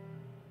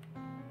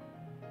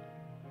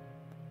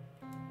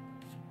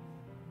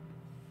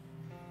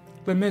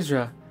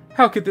 Lemizra,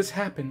 how could this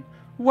happen?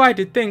 Why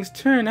did things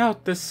turn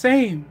out the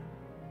same?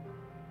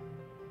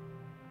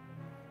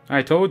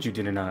 I told you,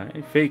 didn't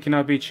I? Fate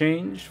cannot be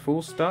changed,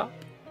 full stop.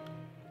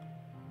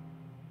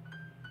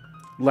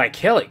 Like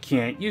hell it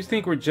can't. You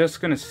think we're just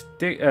gonna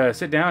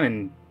sit down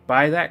and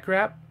buy that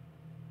crap?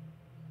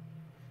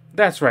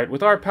 That's right,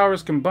 with our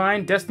powers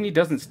combined, Destiny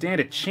doesn't stand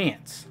a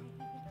chance.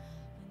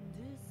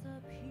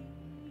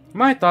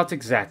 My thoughts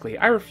exactly.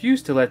 I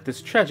refuse to let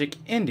this tragic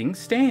ending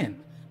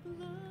stand.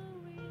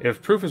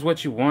 If proof is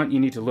what you want, you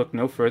need to look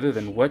no further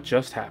than what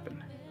just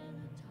happened.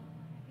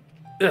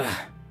 Ugh.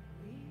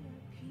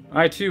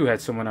 I too had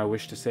someone I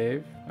wished to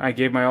save. I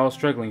gave my all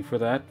struggling for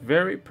that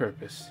very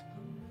purpose.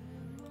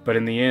 But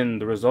in the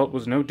end, the result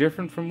was no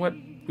different from what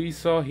we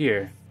saw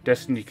here.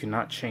 Destiny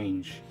cannot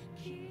change.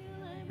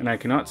 And I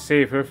cannot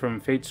save her from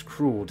fate's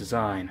cruel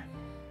design.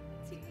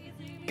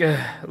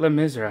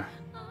 Lemizra.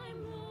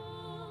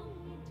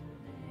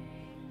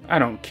 I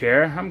don't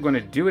care. I'm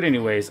gonna do it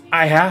anyways.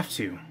 I have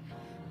to.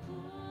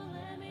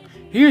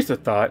 Here's the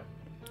thought.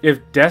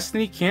 If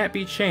Destiny can't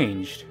be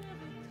changed,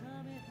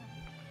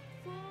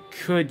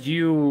 could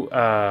you,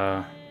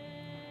 Follow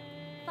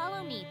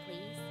me, please.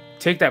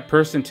 take that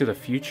person to the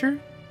future?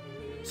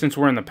 Since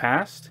we're in the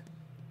past?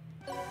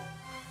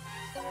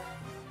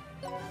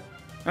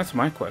 That's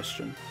my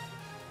question.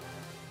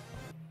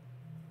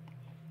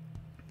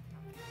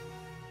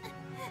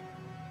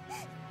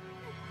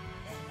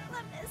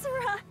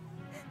 Lemizra!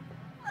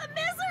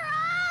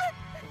 Lemizra!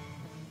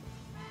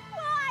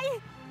 Why?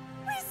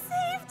 We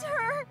saved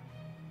her!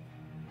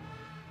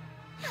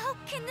 How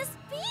can this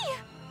be?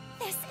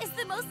 This is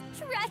the most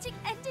tragic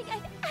ending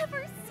I've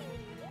ever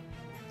seen.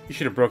 You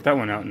should have broke that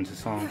one out into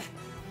song.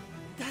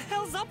 The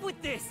hell's up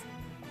with this?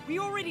 We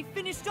already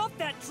finished off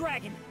that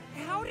dragon.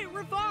 How'd it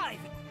revive?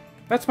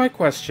 That's my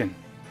question.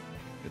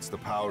 It's the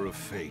power of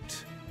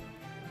fate.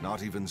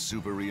 Not even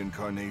super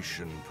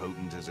reincarnation,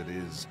 potent as it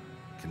is,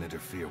 can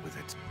interfere with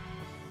it.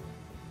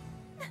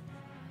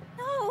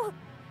 No!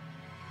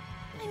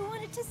 I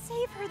wanted to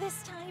save her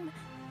this time.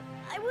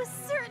 I was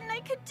certain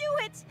I could do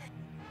it.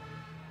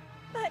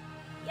 But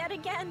yet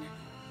again,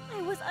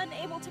 I was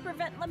unable to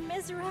prevent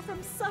Lemizra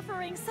from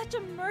suffering such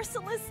a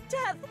merciless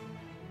death.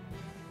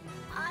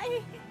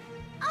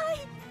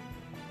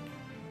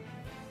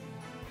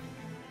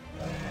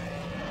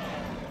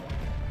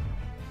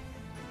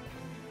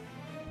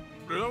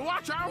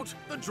 Watch out!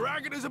 The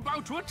dragon is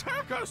about to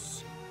attack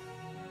us!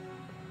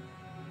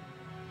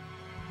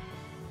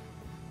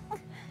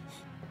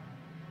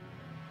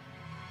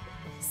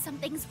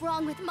 Something's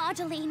wrong with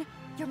Moduline.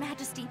 Your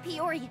Majesty,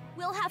 Piori,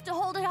 we'll have to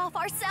hold it off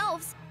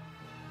ourselves.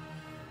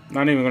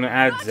 Not even gonna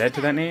add Zed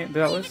to that name, to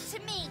that Leave list? it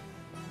to me.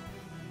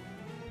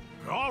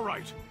 All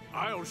right,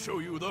 I'll show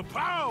you the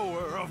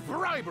power of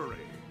bribery.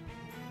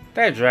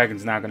 That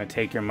dragon's not gonna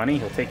take your money,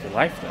 he'll take your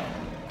life, though.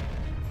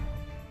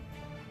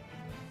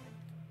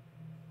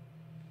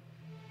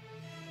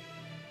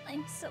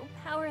 I'm so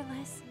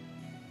powerless.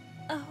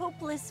 A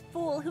hopeless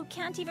fool who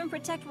can't even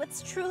protect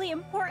what's truly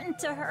important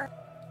to her.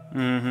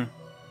 Mm-hmm.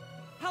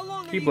 How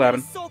long are Keep you gonna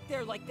blabbing. sulk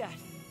there like that?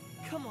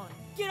 Come on,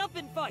 get up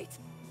and fight!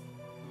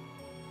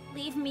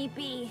 Leave me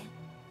be.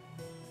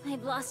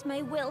 I've lost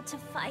my will to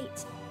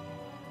fight.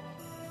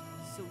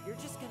 So you're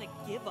just gonna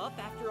give up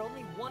after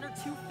only 1 or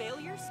 2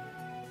 failures?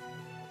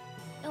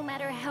 No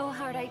matter how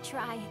hard I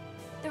try,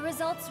 the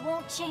results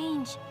won't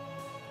change.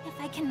 If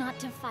I cannot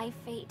defy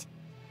fate,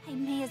 I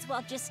may as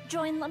well just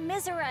join La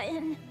Misera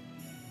in...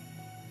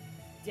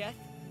 Death?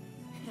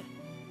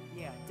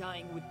 Yeah,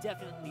 dying would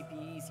definitely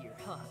be easier,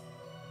 huh?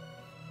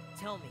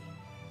 Tell me,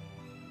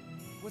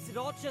 was it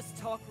all just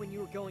talk when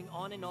you were going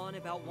on and on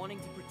about wanting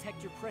to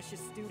protect your precious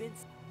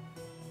students?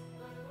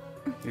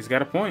 He's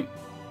got a point.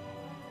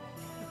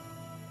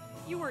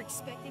 You were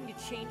expecting to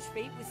change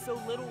fate with so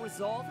little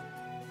resolve?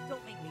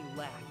 Don't make me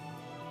laugh.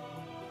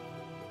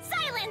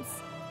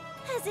 Silence!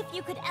 As if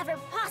you could ever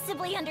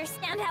possibly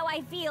understand how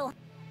I feel.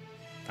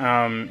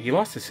 He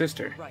lost his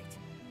sister. Right.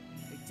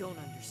 I don't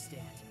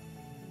understand.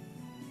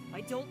 I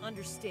don't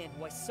understand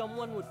why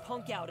someone would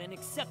punk out and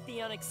accept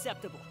the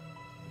unacceptable.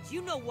 But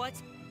you know what?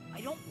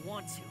 I don't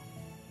want to.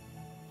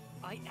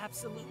 I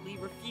absolutely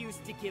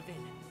refuse to give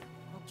in.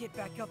 I'll get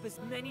back up as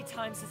many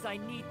times as I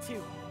need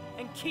to,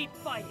 and keep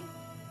fighting.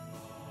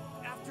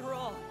 After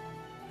all,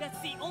 that's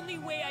the only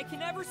way I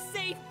can ever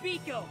save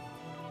Biko!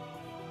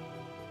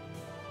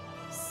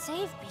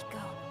 Save Biko?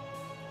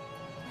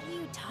 What are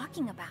you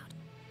talking about?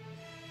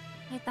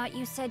 I thought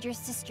you said your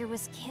sister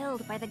was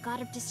killed by the god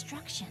of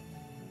destruction.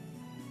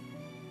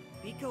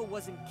 Biko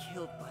wasn't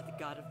killed by the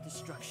god of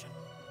destruction.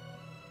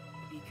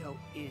 Biko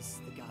is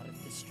the god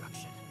of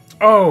destruction.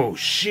 Oh,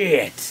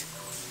 shit!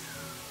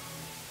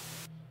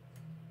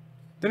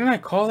 Didn't I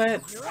call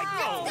that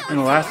in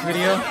the last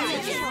video?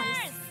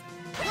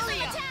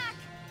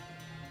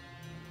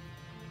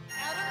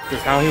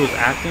 Just how he was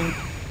acting?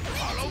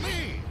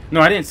 No,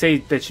 I didn't say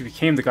that she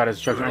became the god of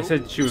destruction. I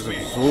said she was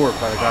absorbed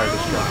by the god of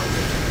destruction.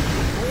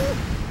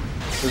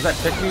 Does that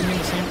technically mean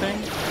the same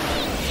thing?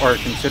 Or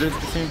considered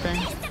the same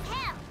thing?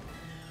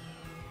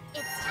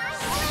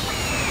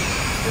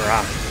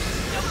 Bruh.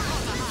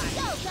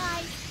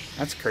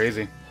 That's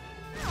crazy.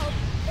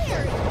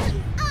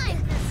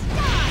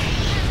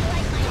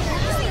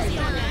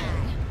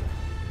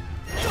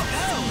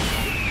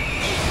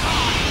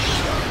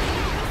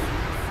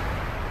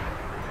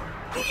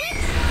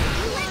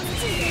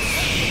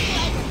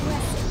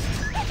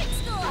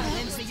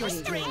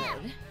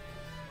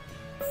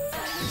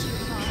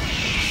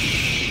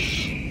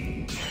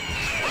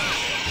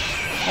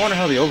 I wonder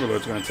how the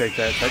Overlord's gonna take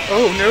that. Like,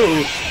 oh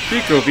no!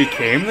 Biko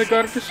became the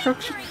god of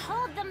destruction?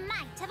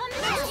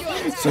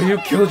 So you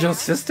killed your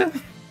sister?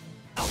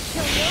 I'm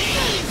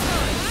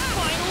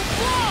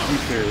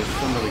curious.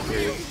 I'm really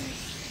curious.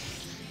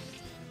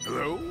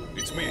 Hello,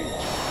 it's me. I'm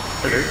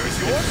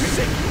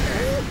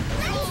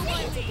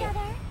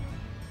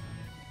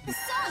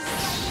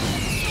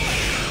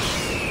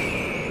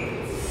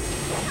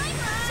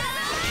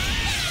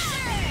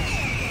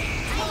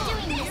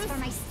doing this for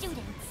my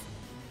students.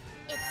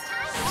 It's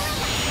time for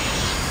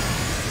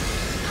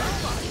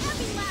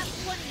Happy last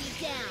one of you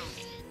down.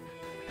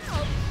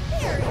 Oh,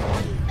 Barry,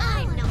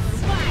 I'm number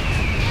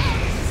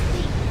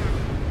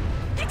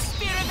 1.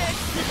 Experiment!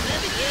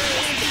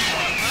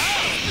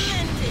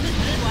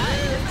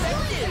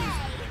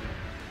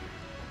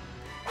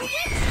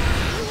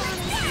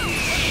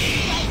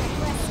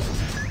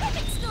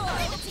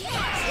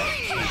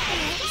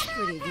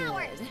 Pretty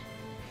good.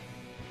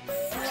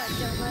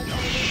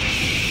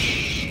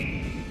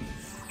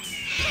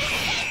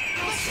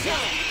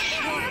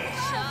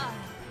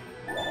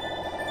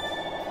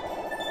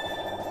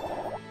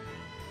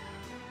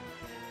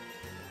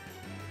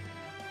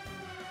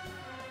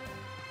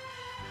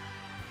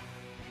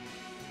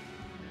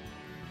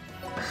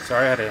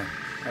 Sorry, I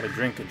had to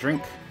drink a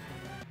drink.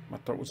 My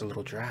throat was a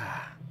little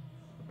dry.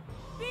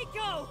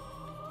 Biko!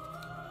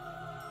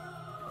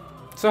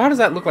 So how does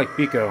that look like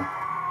Biko?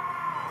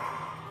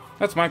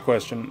 That's my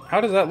question.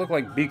 How does that look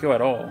like Biko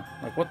at all?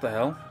 Like, what the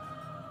hell?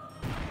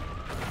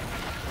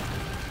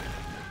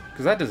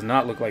 Because that does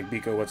not look like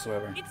Biko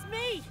whatsoever. It's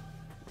me!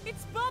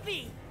 It's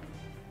Bubby!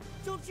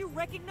 Don't you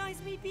recognize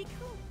me,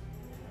 Biko?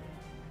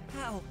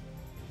 How?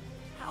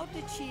 How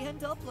did she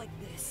end up like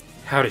this?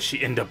 How did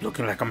she end up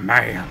looking like a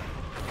man?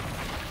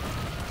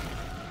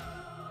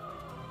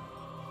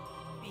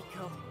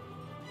 Biko,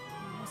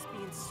 you must be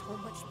in so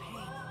much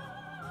pain.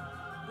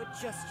 But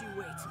just you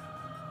wait.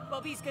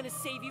 Bubby's gonna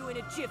save you in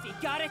a jiffy,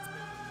 got it?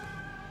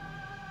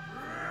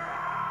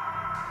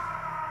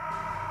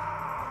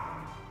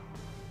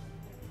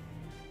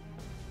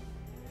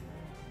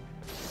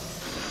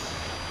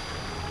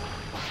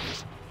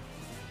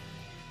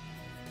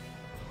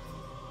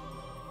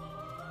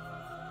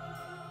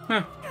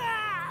 Huh.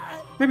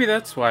 Maybe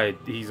that's why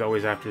he's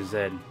always after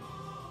Zed.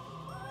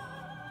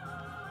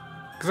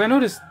 Because I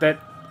noticed that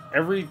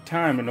every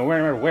time, and no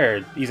matter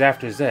where, he's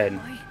after Zed. Am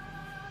I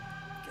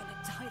gonna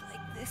die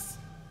like this?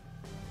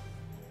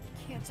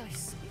 Can't I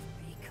save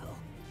Biko?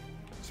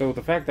 So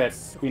the fact that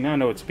we now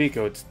know it's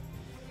Biko, it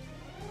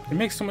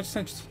makes so much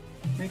sense.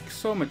 It makes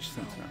so much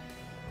sense now.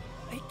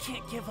 I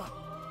can't give up.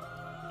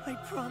 I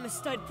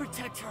promised I'd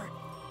protect her.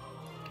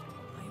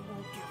 I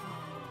won't give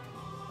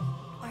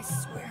up. I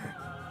swear.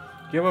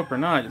 Give up or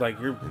not, like,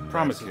 your In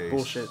promise that is case,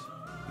 bullshit.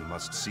 You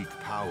must seek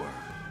power,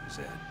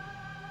 Zed.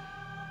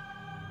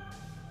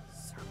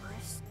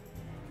 Cerberus?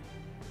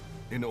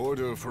 In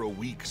order for a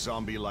weak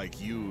zombie like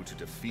you to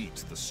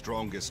defeat the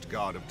strongest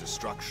god of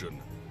destruction,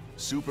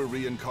 super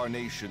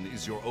reincarnation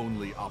is your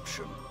only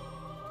option.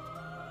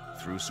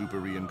 Through super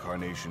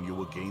reincarnation, you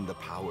will gain the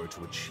power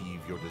to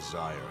achieve your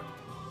desire,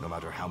 no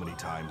matter how many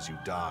times you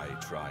die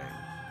trying.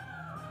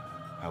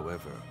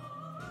 However,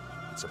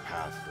 it's a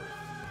path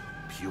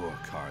of pure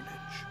carnage.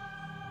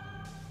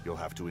 You'll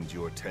have to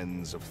endure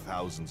tens of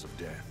thousands of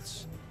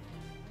deaths.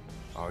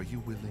 Are you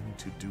willing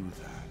to do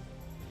that?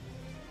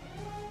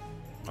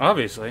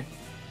 Obviously.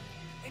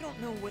 I don't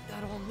know what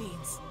that all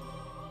means.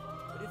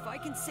 But if I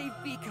can save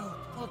Biko,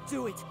 I'll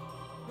do it.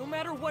 No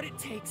matter what it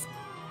takes.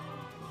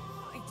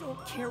 I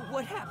don't care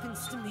what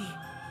happens to me.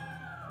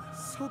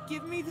 So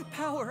give me the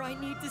power I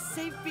need to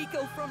save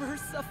Biko from her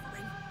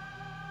suffering.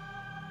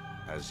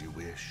 As you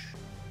wish.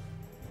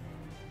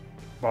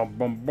 Bum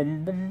bum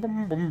bum bum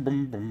bum bum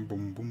bum bum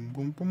bum bum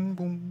bum bum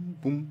bum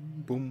bum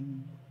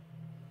bum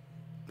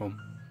bum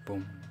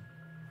bum.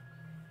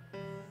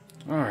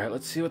 Alright,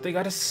 let's see what they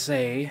gotta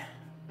say.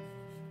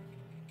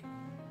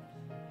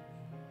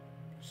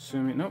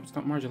 Assuming nope, it's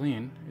not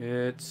Marjoline.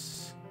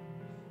 It's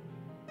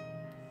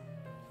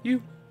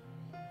you.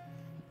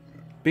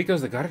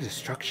 Biko's the god of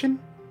destruction?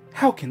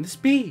 How can this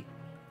be?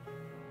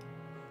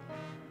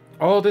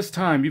 All this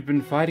time you've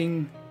been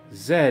fighting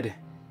Zed.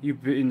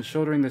 You've been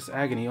shouldering this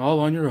agony all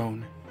on your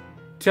own.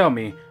 Tell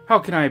me, how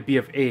can I be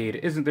of aid?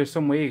 Isn't there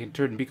some way you can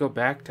turn Biko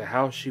back to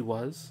how she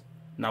was?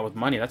 Not with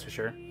money, that's for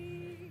sure.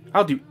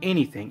 I'll do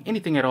anything,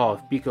 anything at all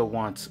if Biko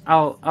wants.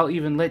 I'll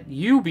even let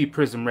you be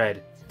Prism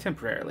Red,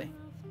 temporarily.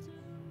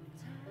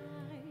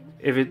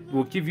 If it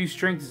will give you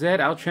strength,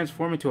 Zed, I'll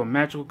transform into a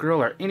magical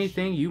girl or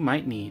anything you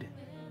might need.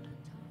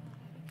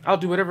 I'll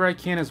do whatever I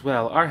can as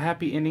well. Our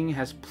happy ending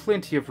has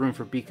plenty of room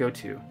for Biko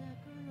too.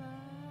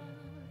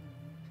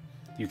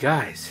 You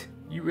guys,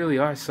 you really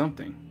are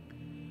something.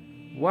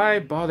 Why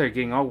bother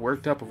getting all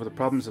worked up over the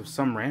problems of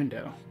some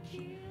rando?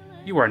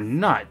 You are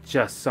not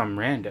just some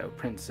rando,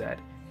 Prince said.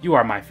 You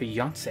are my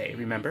fiancé,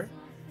 remember?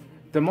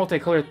 The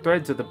multicolored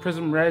threads of the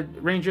Prism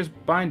Red Rangers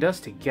bind us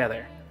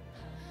together.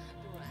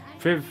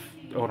 Hold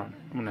on,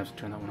 I'm gonna have to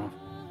turn that one off.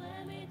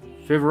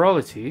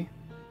 Frivolity?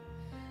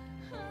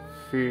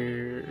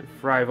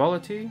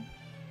 Frivolity?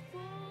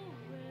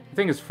 I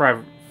think it's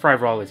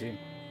frivolity.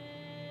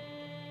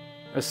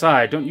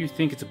 Aside, don't you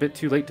think it's a bit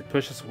too late to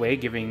push us away,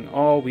 given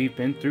all we've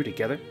been through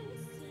together?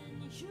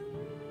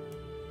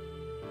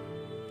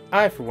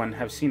 I, for one,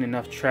 have seen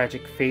enough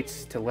tragic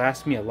fates to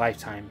last me a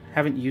lifetime.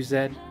 Haven't you,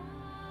 Zed?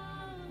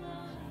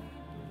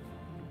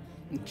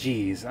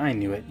 Jeez, I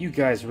knew it. You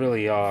guys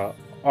really are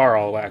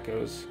all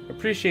wackos.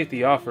 Appreciate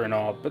the offer and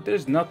all, but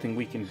there's nothing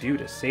we can do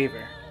to save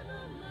her.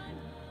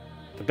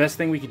 The best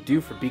thing we could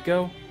do for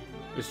Biko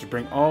is to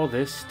bring all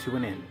this to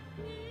an end.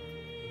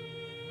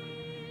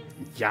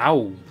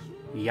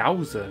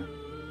 Yowza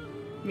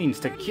means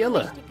to kill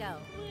her.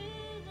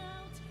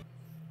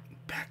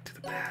 Back to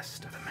the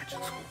past of the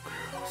magic school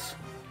girls.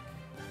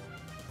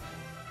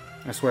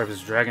 I swear if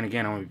it's a dragon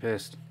again, I'm gonna be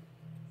pissed.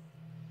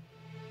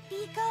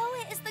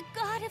 Biko is the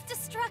god of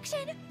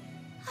destruction?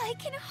 I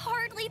can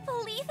hardly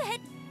believe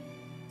it.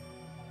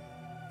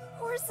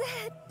 Poor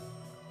Zed.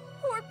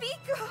 Poor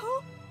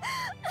Biko.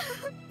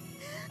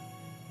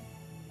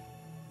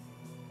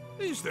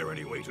 Is there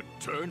any way to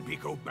turn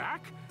Biko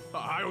back?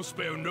 I'll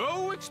spare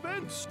no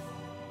expense.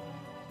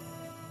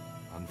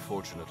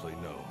 Unfortunately,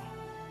 no.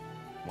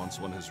 Once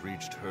one has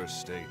reached her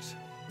state,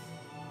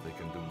 they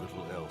can do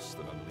little else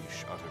than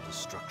unleash utter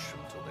destruction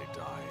till they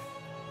die.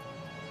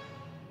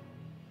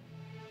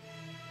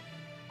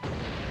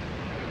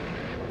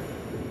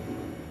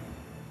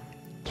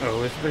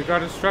 Oh, is the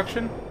god of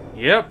destruction?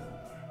 Yep.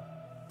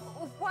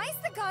 Why is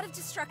the god of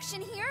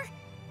destruction here?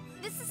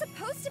 This is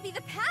supposed to be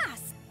the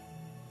past.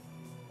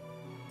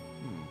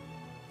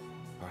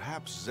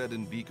 Perhaps Zed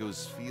and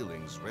Biko's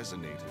feelings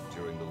resonated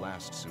during the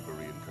last super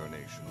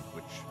reincarnation,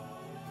 which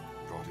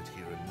brought it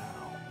here and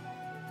now.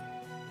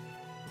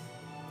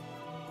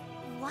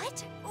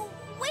 What?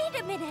 Wait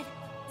a minute.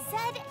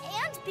 Zed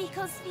and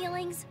Biko's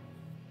feelings.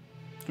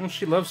 Well,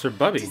 she loves her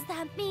bubby. Does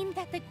that mean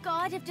that the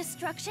god of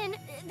destruction,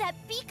 that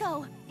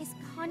Biko, is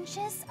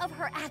conscious of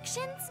her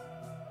actions?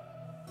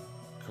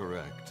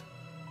 Correct.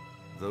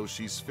 Though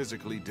she's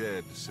physically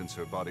dead since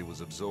her body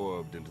was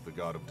absorbed into the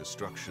god of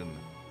destruction,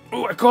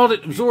 Oh, I called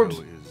it absorbed.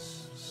 Biko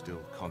is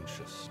still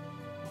conscious.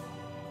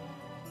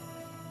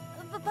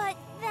 But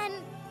then,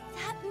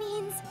 that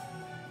means...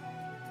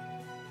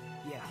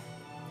 Yeah.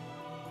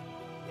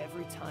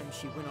 Every time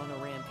she went on a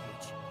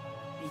rampage,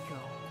 Biko,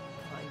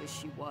 kind as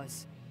she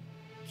was,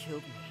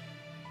 killed me.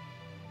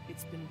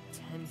 It's been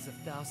tens of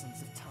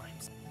thousands of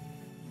times.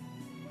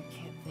 I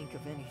can't think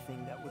of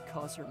anything that would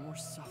cause her more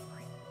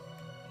suffering.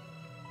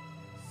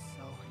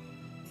 So,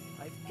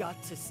 I've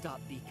got to stop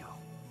Biko.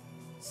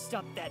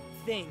 Stop that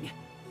thing,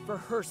 for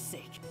her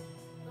sake.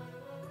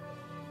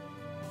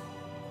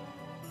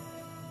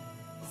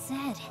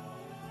 Zed,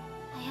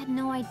 I had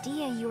no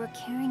idea you were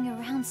carrying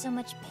around so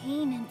much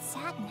pain and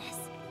sadness.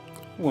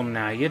 Well,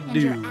 now you And do.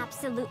 you're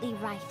absolutely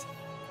right.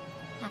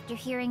 After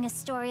hearing a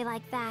story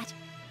like that,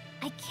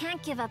 I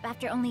can't give up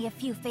after only a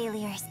few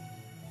failures.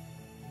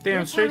 Damn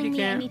You're straight telling you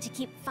me I can't. need to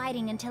keep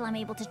fighting until I'm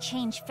able to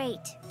change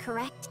fate,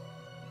 correct?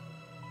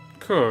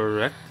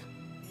 Correct.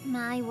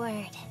 My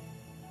word.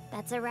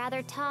 That's a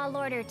rather tall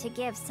order to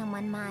give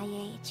someone my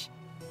age.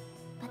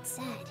 But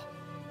Zed,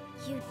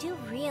 you do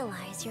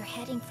realize you're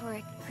heading for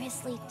a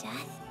grisly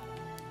death?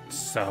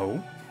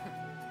 So?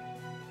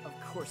 Of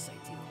course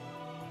I do.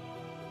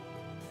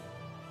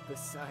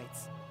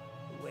 Besides,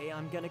 the way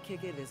I'm gonna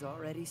kick it is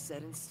already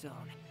set in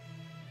stone.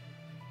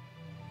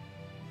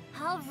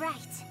 All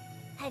right.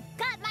 I've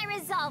got my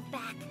resolve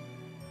back.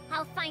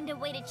 I'll find a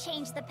way to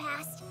change the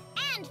past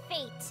and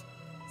fate.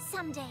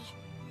 Someday,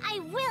 I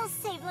will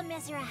save La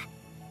Misera.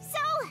 So,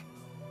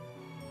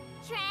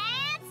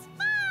 transform!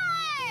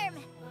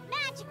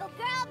 Magical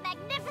girl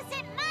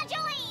Magnificent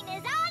Mageline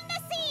is on the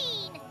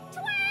scene!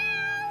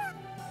 Twirl!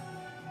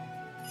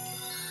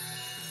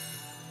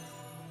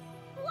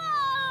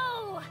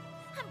 Whoa!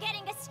 I'm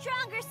getting a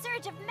stronger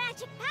surge of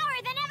magic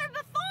power than ever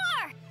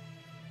before!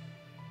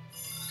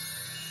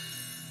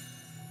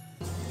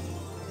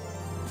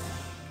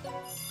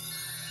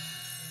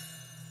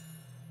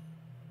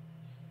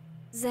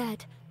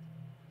 Zed.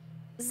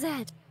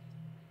 Zed.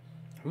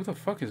 Who the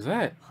fuck is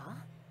that? Huh?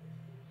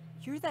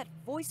 You're that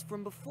voice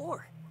from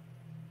before.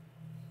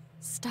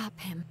 Stop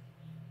him.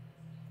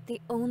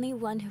 The only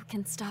one who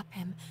can stop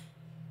him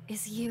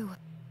is you.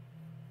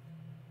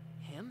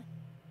 Him?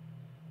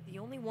 The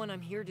only one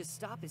I'm here to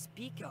stop is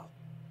Biko.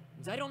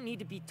 And I don't need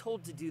to be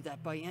told to do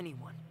that by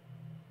anyone.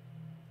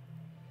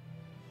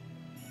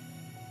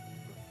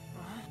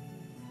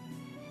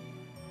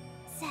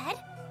 Zed?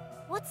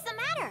 What's the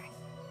matter?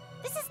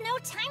 This is no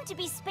time to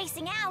be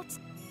spacing out.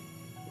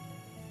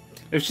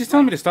 If she's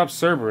telling me to stop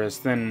Cerberus,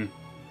 then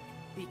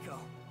Biko,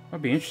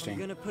 that'd be I'm interesting.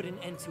 gonna put an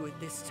end to it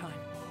this time.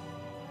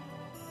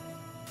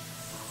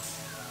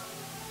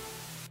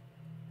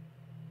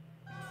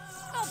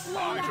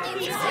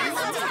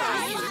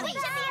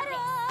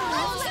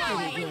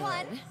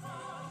 Everyone.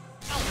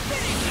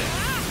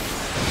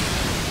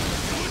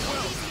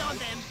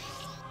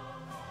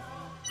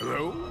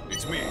 Hello?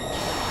 It's me.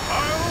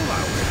 I'll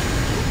allow it.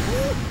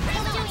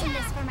 I'm doing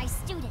this for my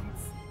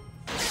students.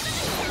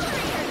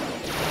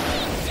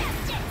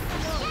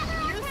 Gather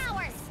our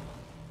powers.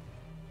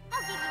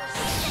 I'll give you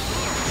a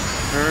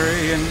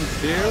Hurry and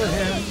kill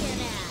him.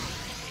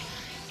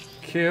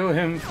 Kill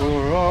him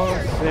for all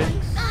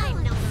sakes.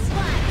 I'm number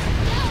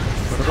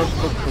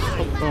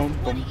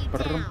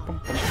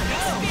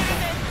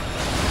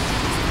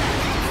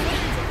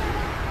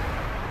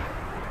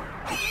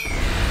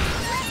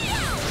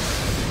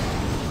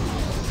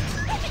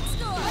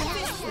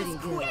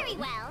Very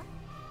well.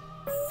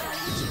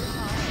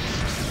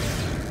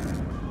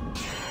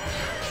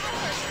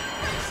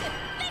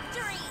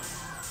 Victory!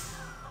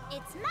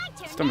 It's my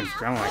turn Stomach's now.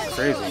 growling like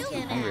crazy.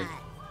 I'm hungry.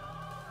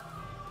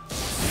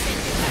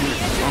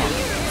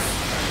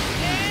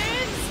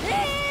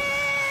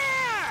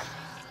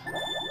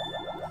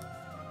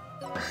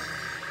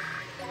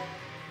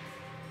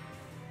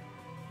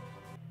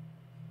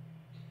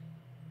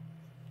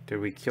 Did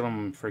we kill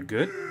him for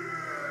good?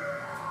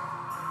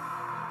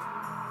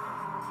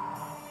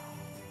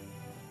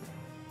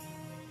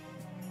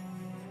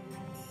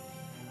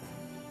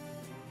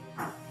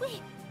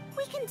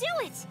 We can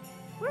do it!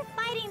 We're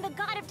fighting the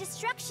god of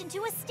destruction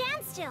to a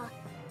standstill.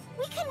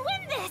 We can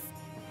win this!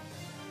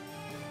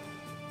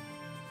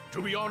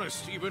 To be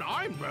honest, even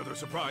I'm rather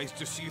surprised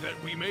to see that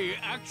we may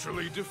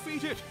actually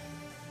defeat it.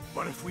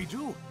 But if we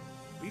do,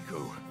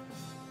 Biko...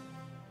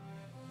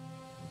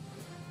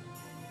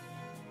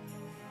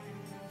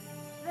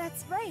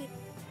 That's right.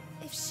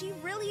 If she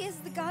really is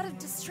the god of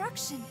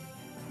destruction,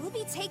 we'll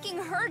be taking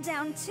her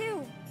down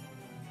too.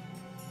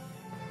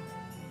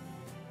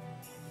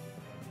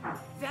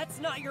 That's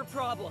not your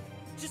problem.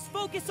 Just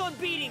focus on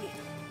beating it.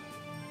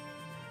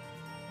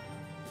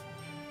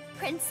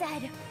 Prince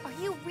Zed, are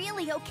you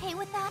really okay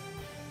with that?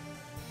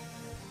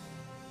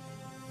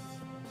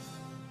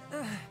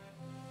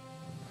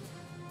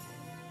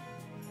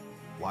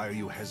 Why are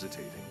you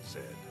hesitating,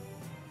 Zed?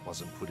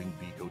 Wasn't putting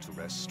Biko to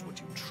rest what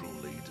you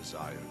truly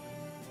desired?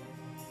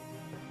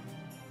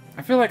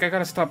 I feel like I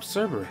gotta stop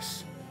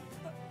Cerberus.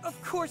 Of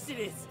course it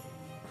is.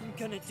 I'm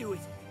gonna do it.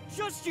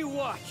 Just you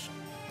watch.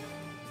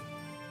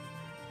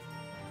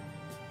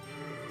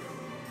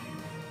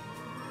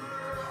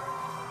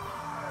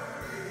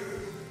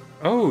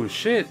 Oh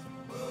shit.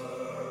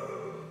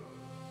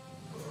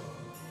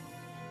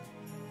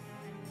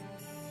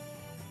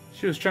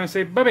 She was trying to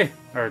say Bubby,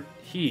 or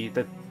he,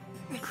 the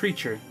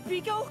creature,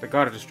 Biko? the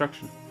god of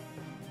destruction.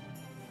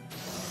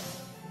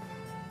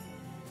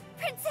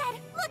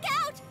 Zed, look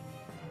out!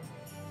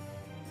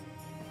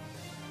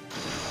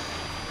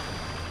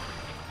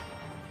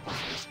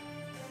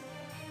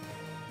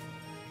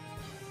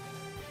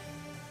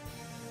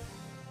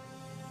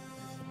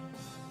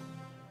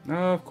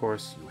 Of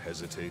course. You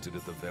hesitated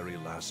at the very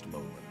last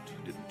moment,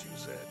 didn't you,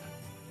 Zed?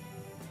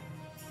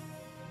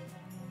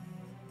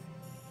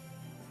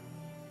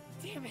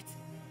 Damn it!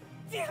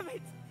 Damn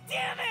it!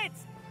 Damn it!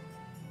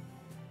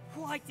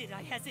 Why did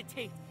I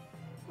hesitate?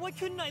 Why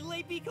couldn't I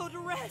lay Biko to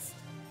rest?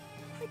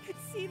 I could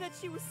see that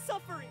she was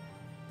suffering.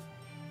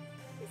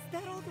 Is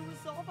that all the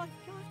resolve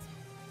I've got?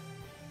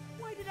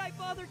 Why did I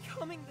bother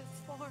coming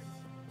this far?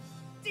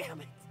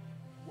 Damn it!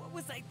 What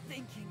was I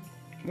thinking?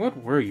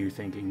 What were you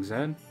thinking,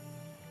 Zed?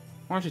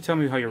 Why don't you tell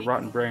me how your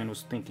rotten brain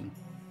was thinking?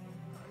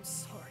 I'm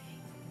sorry.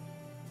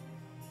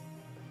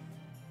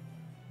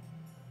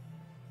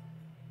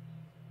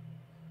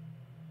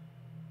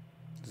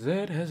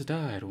 Zed has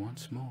died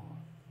once more.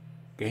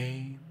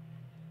 Game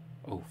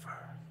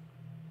over.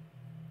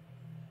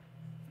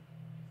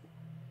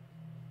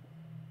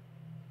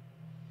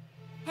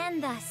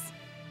 And thus,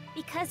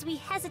 because we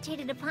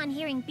hesitated upon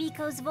hearing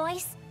Biko's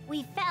voice,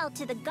 we fell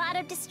to the god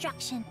of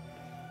destruction.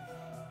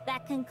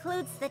 That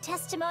concludes the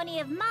testimony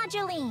of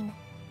Marjoline,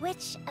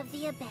 Witch of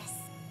the Abyss.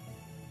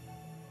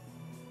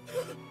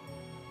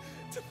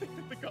 To think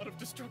that the god of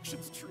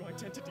destruction's true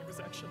identity was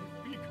actually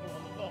Biko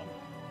all along.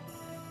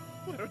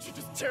 Why don't you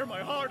just tear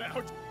my heart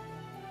out?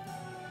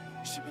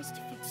 She must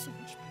have felt so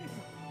much pain.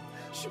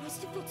 She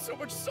must have felt so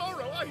much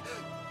sorrow.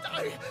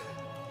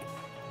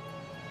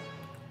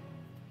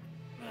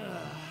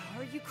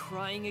 Are you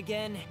crying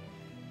again?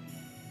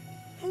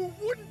 Who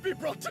wouldn't be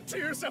brought to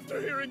tears after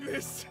hearing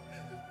this?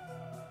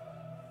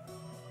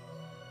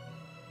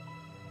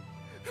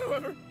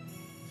 However,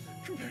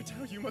 compared to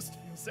how you must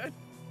feel, Zed,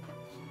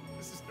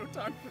 this is no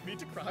time for me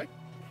to cry.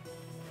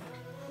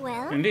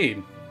 Well,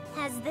 Indeed.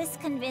 has this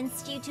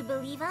convinced you to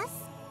believe us?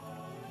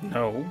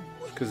 No,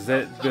 because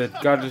the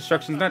god of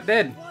destruction's not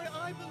dead. Why,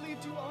 I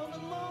believed you all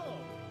along.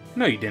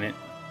 No, you didn't.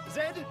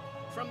 Zed,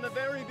 from the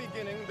very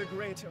beginning, the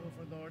great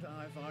Overlord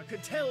Ivar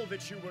could tell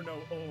that you were no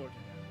ordinary.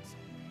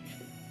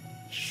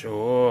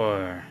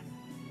 Sure.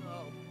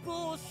 Oh,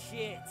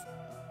 bullshit!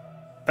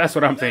 That's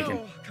what I'm thinking.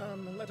 Now,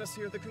 come, let us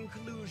hear the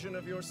conclusion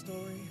of your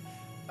story.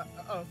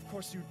 Of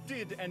course, you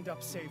did end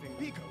up saving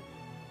Biko,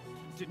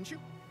 didn't you?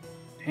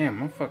 Damn,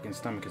 my fucking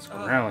stomach is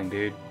growling,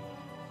 dude.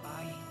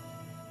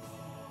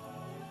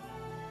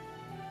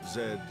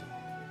 Zed,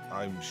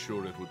 I'm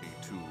sure it would be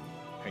too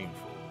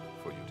painful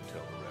for you to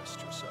tell the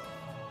rest yourself.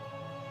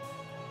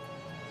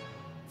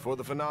 For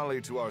the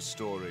finale to our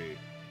story,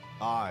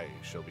 I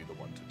shall be the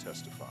one to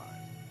testify.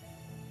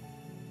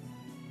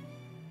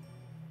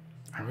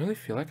 I really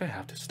feel like I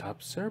have to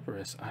stop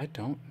Cerberus. I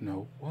don't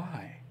know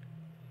why.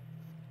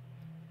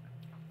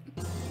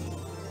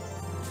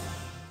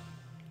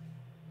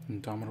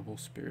 Indomitable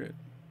spirit.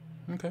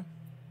 Okay.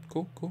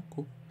 Cool.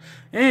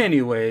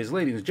 Anyways,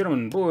 ladies and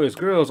gentlemen, boys,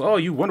 girls, all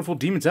you wonderful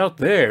demons out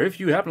there, if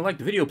you happen to like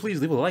the video, please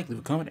leave a like, leave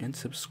a comment, and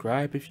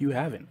subscribe if you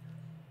haven't.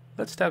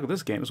 Let's tackle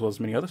this game as well as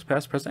many others,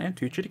 past, present, and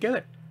future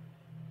together.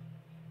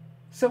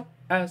 So,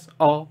 as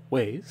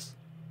always,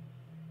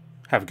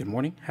 have a good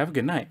morning, have a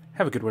good night,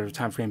 have a good whatever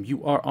time frame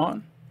you are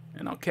on,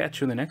 and I'll catch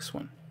you in the next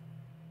one.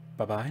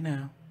 Bye-bye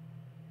now.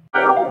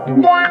 Wow.